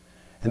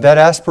 And that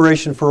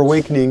aspiration for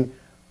awakening,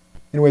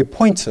 in a way,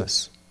 points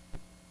us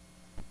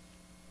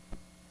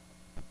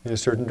in a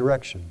certain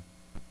direction.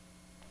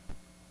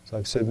 As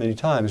I've said many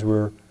times,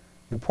 we're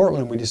in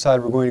Portland, we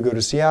decide we're going to go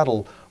to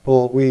Seattle.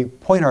 Well, we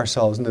point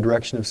ourselves in the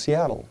direction of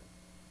Seattle.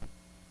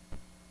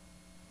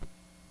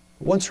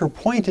 Once we're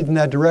pointed in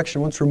that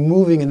direction, once we're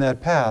moving in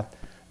that path,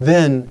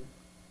 then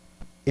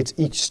it's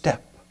each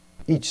step,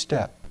 each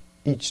step,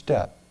 each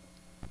step.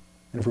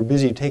 And if we're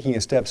busy taking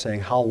a step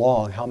saying, how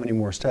long, how many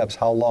more steps,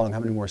 how long, how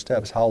many more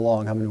steps, how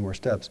long, how many more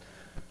steps,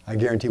 I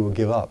guarantee we'll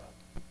give up,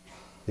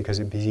 because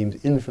it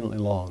seems infinitely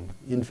long,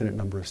 infinite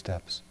number of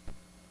steps.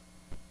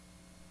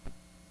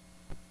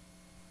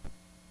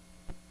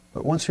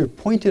 But once we've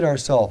pointed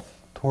ourselves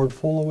toward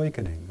full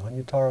awakening,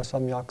 Anuttara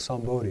Samyak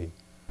Sambodhi,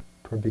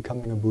 toward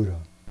becoming a Buddha,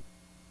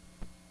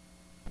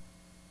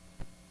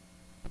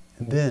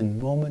 and then,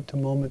 moment to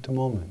moment to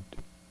moment,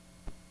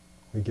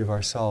 we give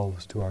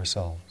ourselves to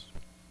ourselves.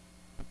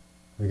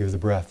 We give the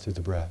breath to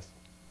the breath.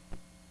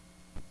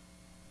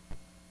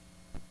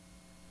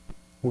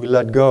 We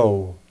let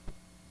go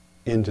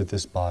into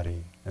this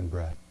body and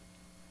breath.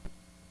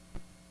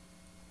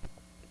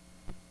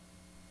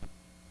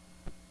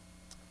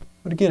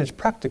 But again, it's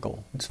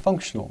practical, it's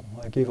functional.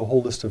 I gave a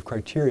whole list of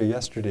criteria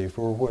yesterday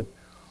for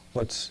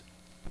what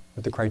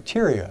the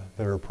criteria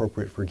that are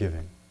appropriate for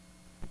giving.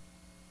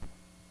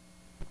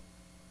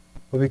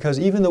 But because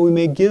even though we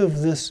may give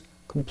this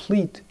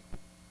complete,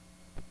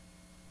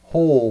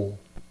 whole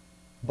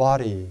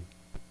body,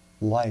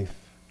 life,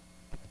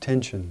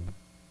 attention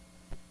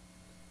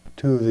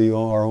to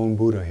our own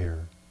Buddha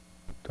here,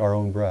 to our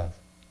own breath,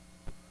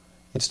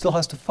 it still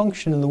has to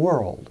function in the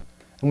world.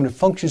 And when it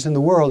functions in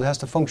the world, it has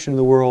to function in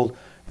the world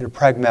in a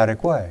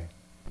pragmatic way.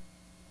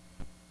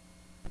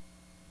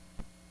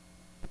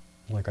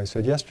 Like I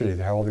said yesterday,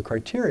 there are all the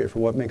criteria for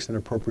what makes an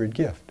appropriate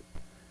gift.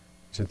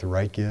 Is it the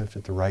right gift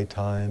at the right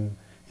time,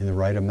 in the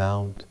right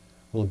amount?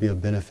 Will it be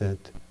of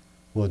benefit?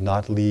 Will it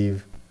not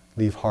leave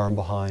harm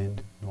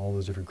behind? And all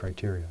those different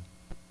criteria.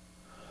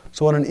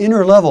 So on an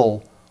inner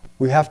level,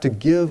 we have to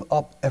give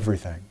up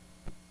everything.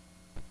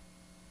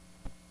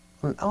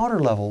 On an outer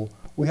level,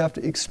 we have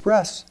to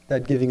express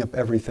that giving up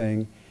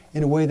everything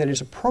in a way that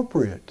is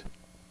appropriate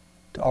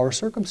to our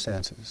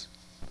circumstances.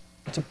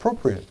 It's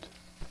appropriate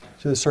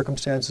to the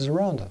circumstances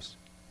around us.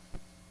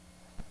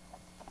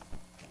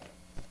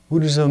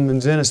 Buddhism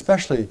and Zen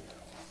especially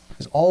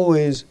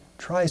always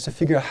tries to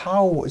figure out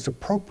how is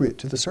appropriate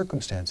to the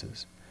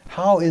circumstances.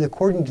 How,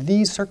 according to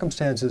these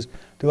circumstances,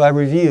 do I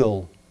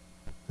reveal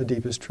the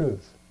deepest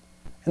truth?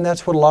 And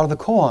that's what a lot of the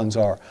koans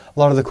are. A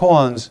lot of the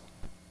koans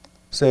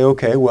say,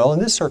 okay, well, in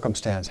this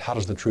circumstance, how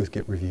does the truth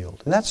get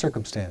revealed? In that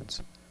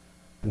circumstance.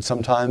 And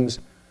sometimes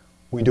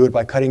we do it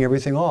by cutting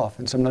everything off,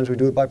 and sometimes we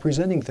do it by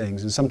presenting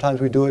things, and sometimes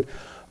we do it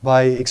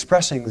by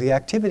expressing the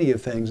activity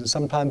of things, and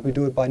sometimes we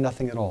do it by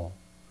nothing at all.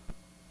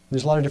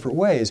 There's a lot of different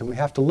ways, and we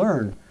have to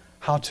learn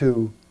how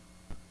to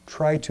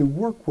try to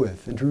work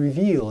with and to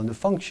reveal and to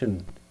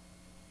function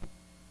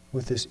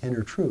with this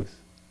inner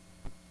truth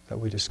that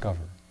we discover,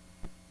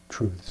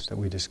 truths that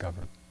we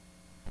discover.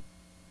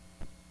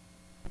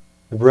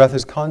 The breath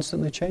is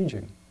constantly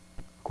changing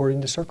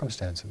according to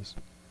circumstances.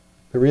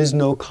 There is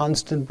no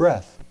constant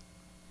breath.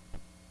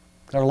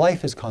 Our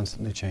life is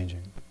constantly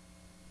changing.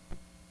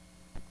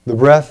 The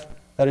breath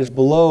that is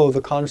below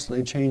the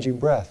constantly changing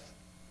breath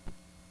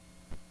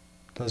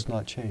does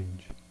not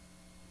change.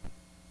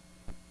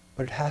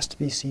 But it has to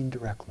be seen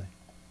directly.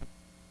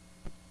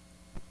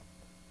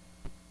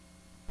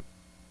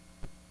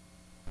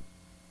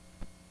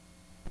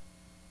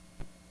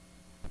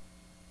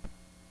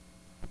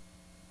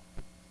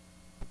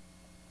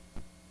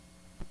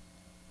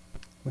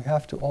 We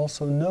have to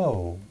also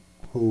know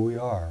who we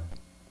are.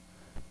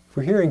 If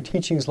we're hearing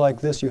teachings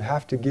like this, you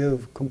have to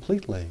give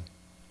completely.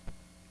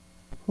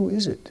 Who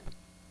is it?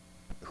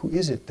 Who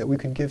is it that we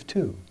could give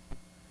to?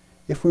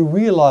 If we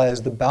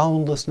realize the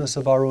boundlessness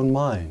of our own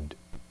mind,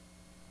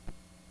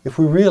 if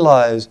we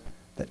realize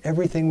that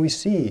everything we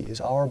see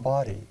is our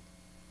body,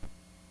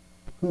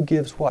 who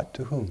gives what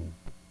to whom?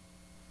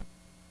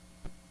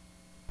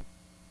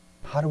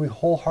 How do we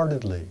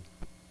wholeheartedly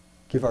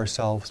give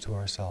ourselves to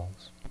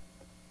ourselves?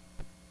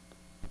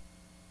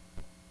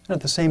 And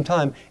at the same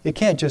time, it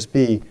can't just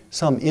be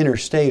some inner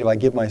state of I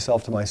give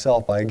myself to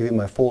myself by giving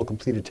my full,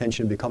 complete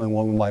attention, becoming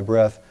one with my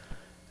breath,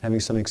 having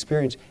some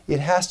experience. It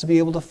has to be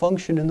able to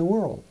function in the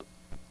world.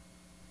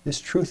 This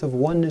truth of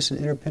oneness and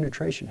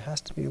interpenetration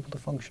has to be able to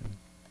function.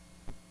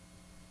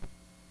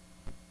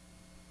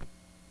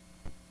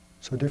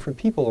 So different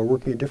people are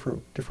working at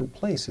different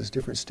places,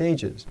 different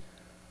stages.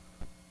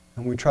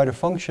 And we try to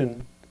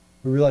function,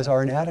 we realize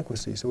our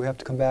inadequacy. So we have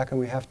to come back and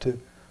we have to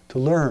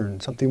learn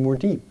something more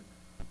deep.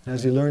 And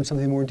as we learn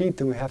something more deep,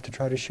 then we have to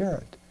try to share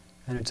it.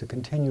 And it's a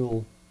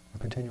continual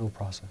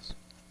process.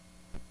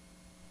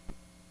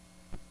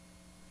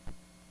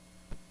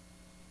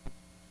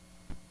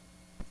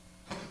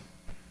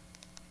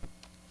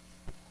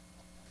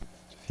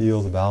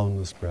 Feel the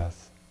boundless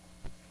breath.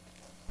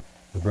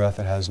 The breath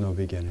that has no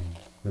beginning.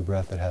 The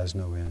breath that has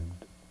no end.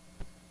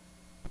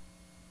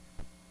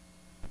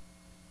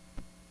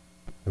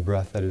 The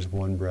breath that is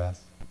one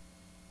breath.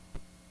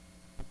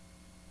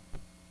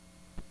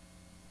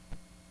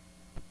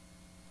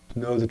 To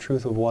know the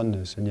truth of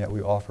oneness, and yet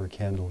we offer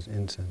candles,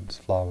 incense,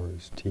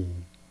 flowers, tea,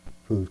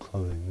 food,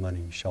 clothing,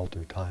 money,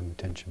 shelter, time,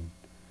 attention.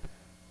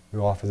 We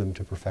offer them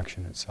to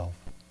perfection itself,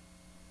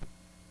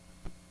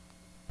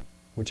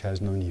 which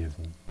has no need of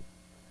them.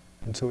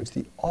 And so it's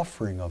the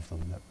offering of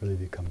them that really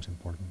becomes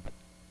important.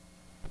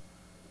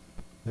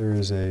 There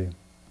is a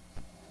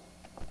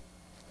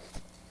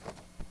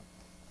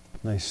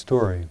nice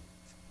story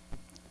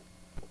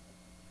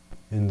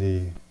in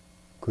the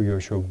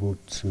Kuyosho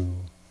Butsu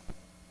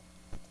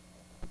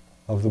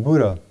of the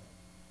Buddha,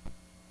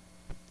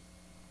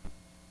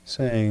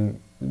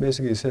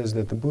 basically says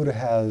that the Buddha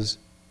has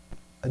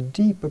a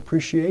deep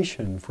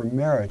appreciation for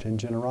merit and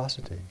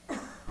generosity,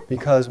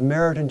 because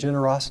merit and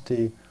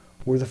generosity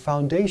were the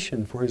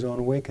foundation for his own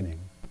awakening.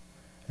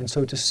 And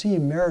so to see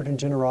merit and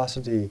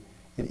generosity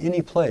in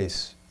any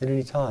place, at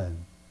any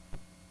time,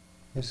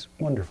 is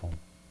wonderful,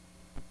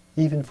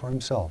 even for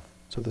himself.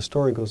 So the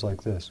story goes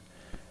like this.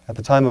 At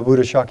the time of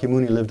Buddha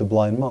Shakyamuni lived a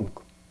blind monk.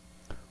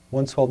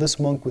 Once while this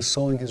monk was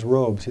sewing his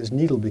robes, his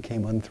needle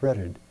became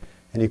unthreaded,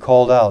 and he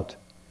called out,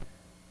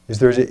 if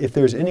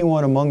there's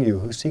anyone among you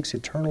who seeks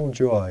eternal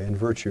joy and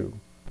virtue,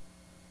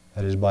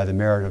 that is, by the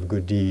merit of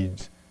good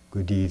deeds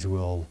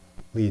will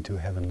lead to a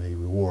heavenly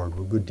reward,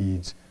 where good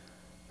deeds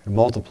can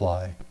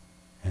multiply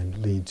and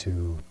lead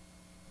to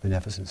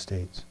beneficent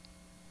states.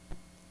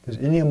 If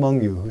there's any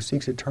among you who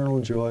seeks eternal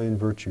joy and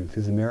virtue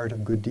through the merit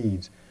of good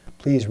deeds,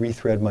 please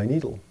rethread my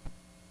needle.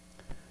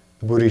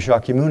 The Buddha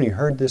Shakyamuni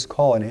heard this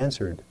call and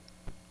answered,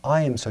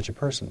 I am such a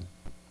person.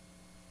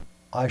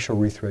 I shall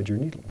rethread your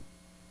needle.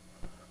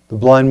 The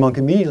blind monk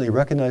immediately,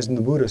 recognizing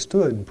the Buddha,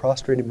 stood and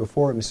prostrated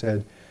before him and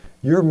said,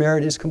 your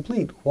merit is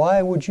complete.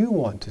 Why would you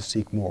want to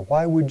seek more?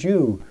 Why would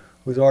you,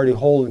 who is already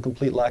whole and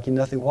complete, lacking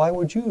nothing, why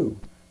would you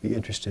be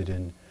interested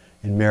in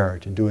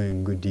merit and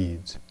doing good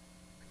deeds?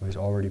 He was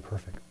already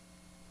perfect.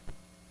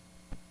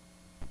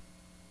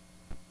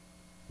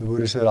 The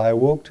Buddha said, I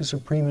awoke to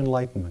supreme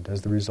enlightenment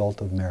as the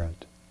result of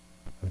merit,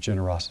 of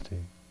generosity,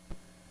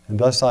 and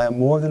thus I am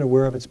more than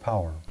aware of its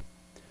power.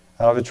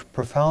 Out of a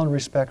profound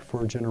respect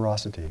for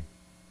generosity,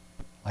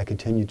 I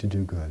continue to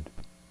do good.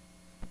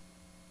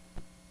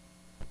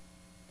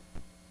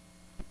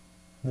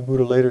 The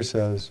Buddha later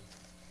says,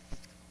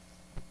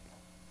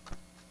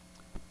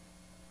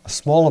 a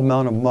small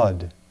amount of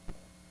mud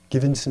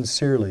given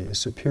sincerely is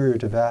superior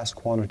to vast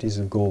quantities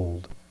of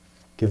gold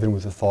given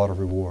with the thought of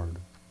reward.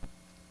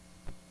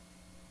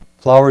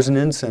 Flowers and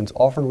incense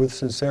offered with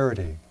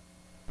sincerity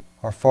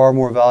are far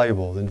more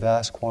valuable than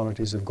vast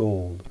quantities of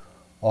gold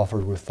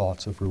offered with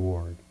thoughts of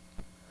reward.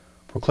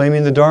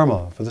 Proclaiming the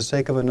Dharma for the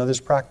sake of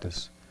another's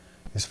practice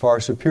is far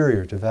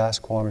superior to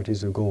vast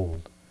quantities of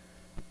gold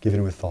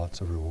given with thoughts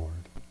of reward.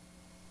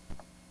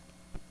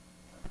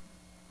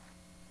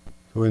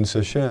 So in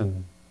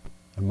Sesshin,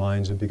 our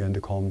minds have begun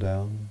to calm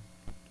down.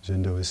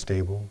 Zendo is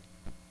stable.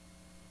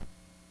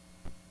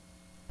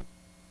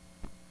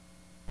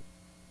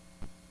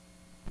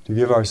 To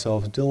give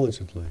ourselves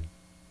diligently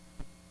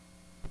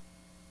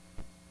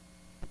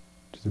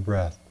to the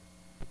breath,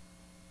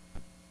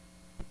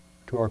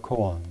 to our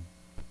koan,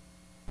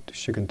 to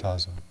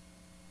shikantaza.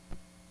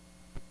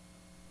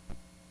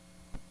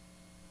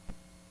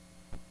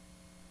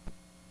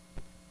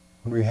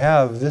 When we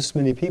have this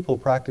many people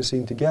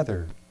practicing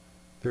together,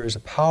 there is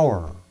a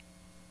power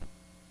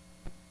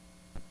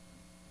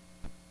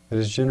that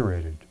is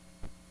generated,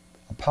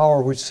 a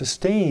power which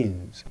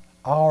sustains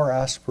our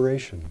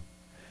aspiration,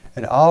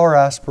 and our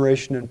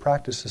aspiration and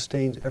practice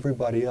sustains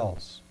everybody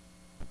else.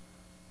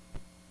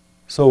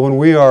 So when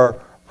we are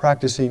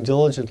practicing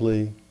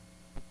diligently,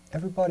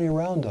 everybody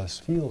around us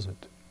feels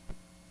it,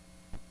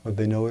 whether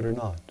they know it or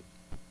not.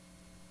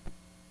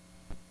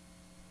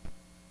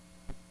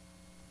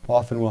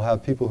 Often we'll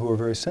have people who are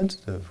very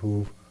sensitive,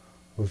 who've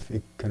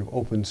kind of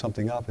opened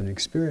something up and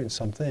experienced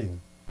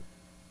something.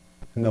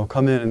 And they'll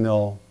come in and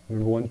I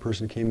remember one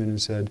person came in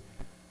and said,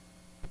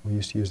 we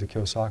used to use the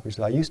Kyosaku, he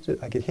said,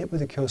 I get hit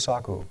with the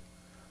Kyosaku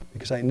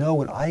because I know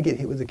when I get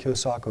hit with the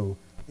Kyosaku,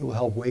 it will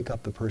help wake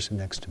up the person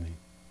next to me.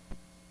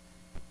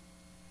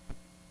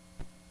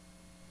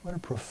 What a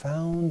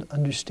profound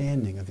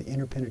understanding of the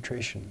inner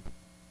penetration.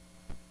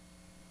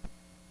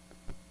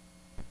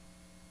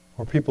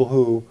 Or people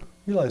who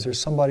realize there's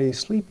somebody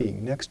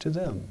sleeping next to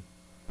them.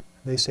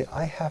 They say,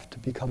 I have to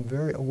become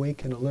very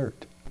awake and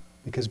alert,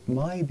 because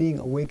my being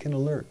awake and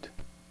alert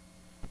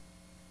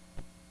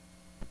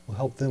will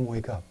help them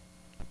wake up.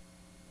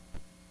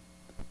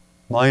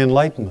 My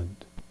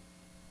enlightenment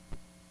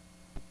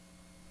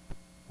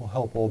will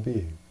help all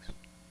beings.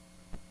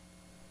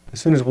 As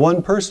soon as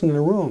one person in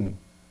a room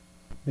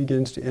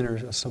begins to enter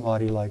a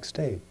samadhi-like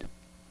state,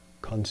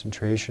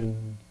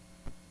 concentration,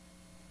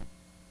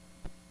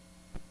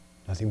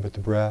 nothing but the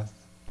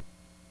breath,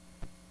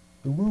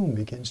 the room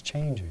begins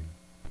changing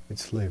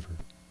its flavor.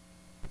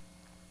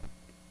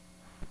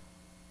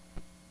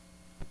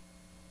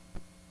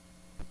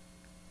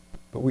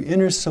 But we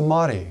enter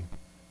samadhi.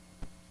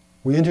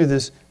 We enter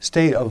this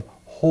state of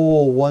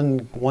whole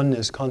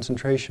oneness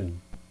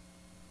concentration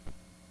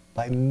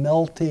by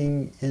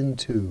melting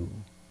into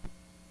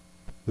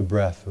the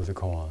breath of the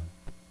koan.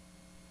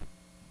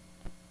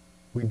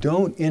 We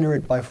don't enter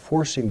it by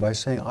forcing, by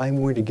saying, I'm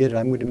going to get it,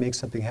 I'm going to make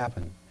something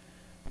happen.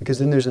 Because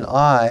then there's an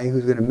I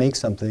who's going to make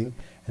something,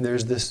 and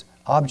there's this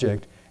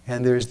object,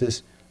 and there's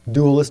this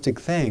dualistic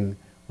thing,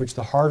 which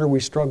the harder we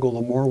struggle,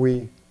 the more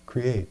we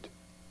create.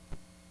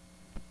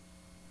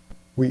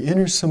 We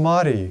enter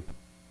samadhi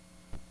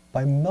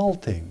by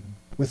melting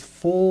with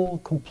full,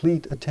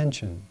 complete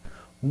attention,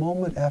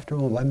 moment after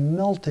moment, by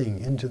melting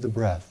into the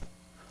breath,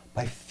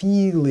 by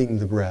feeling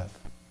the breath,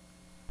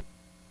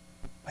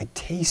 by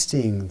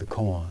tasting the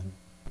koan.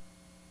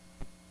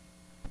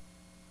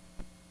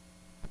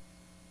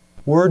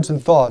 Words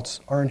and thoughts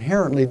are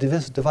inherently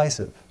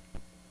divisive.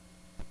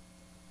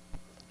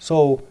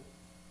 So,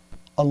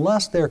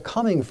 unless they're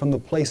coming from the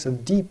place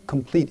of deep,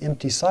 complete,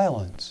 empty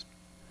silence,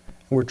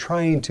 and we're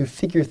trying to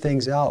figure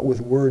things out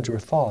with words or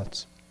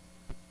thoughts,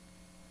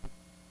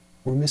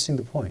 we're missing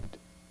the point.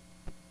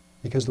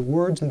 Because the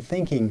words and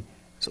thinking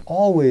is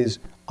always,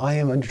 I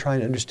am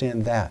trying to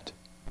understand that.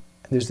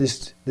 And there's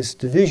this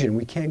division.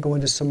 We can't go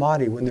into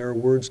samadhi when there are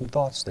words and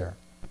thoughts there.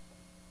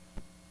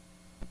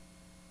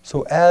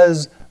 So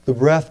as the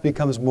breath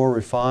becomes more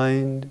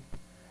refined,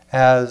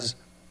 as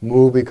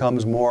mu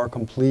becomes more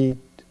complete,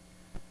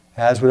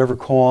 as whatever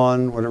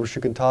koan, whatever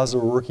shikantaza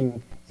we're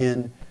working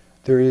in,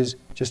 there is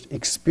just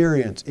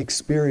experience,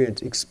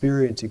 experience,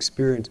 experience,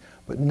 experience,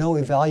 but no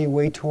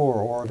evaluator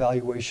or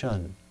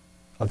evaluation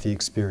of the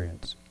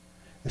experience.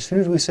 As soon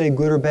as we say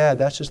good or bad,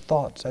 that's just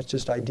thoughts, that's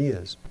just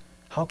ideas.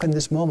 How can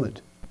this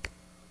moment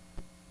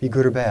be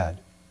good or bad?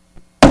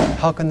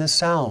 How can this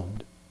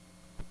sound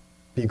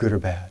be good or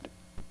bad?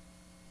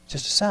 It's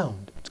just a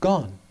sound, it's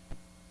gone.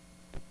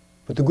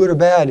 But the good or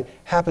bad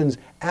happens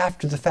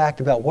after the fact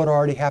about what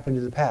already happened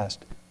in the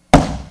past.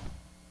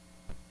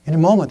 In a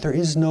moment, there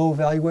is no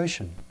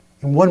evaluation.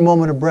 In one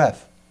moment of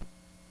breath,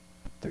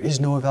 there is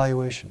no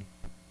evaluation.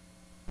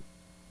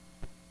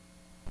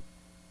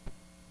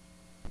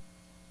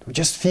 We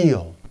just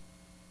feel.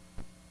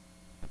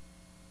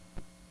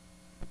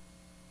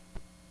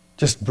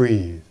 Just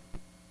breathe.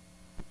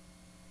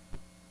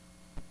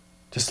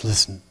 Just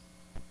listen.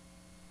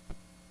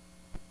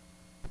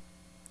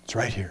 It's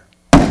right here.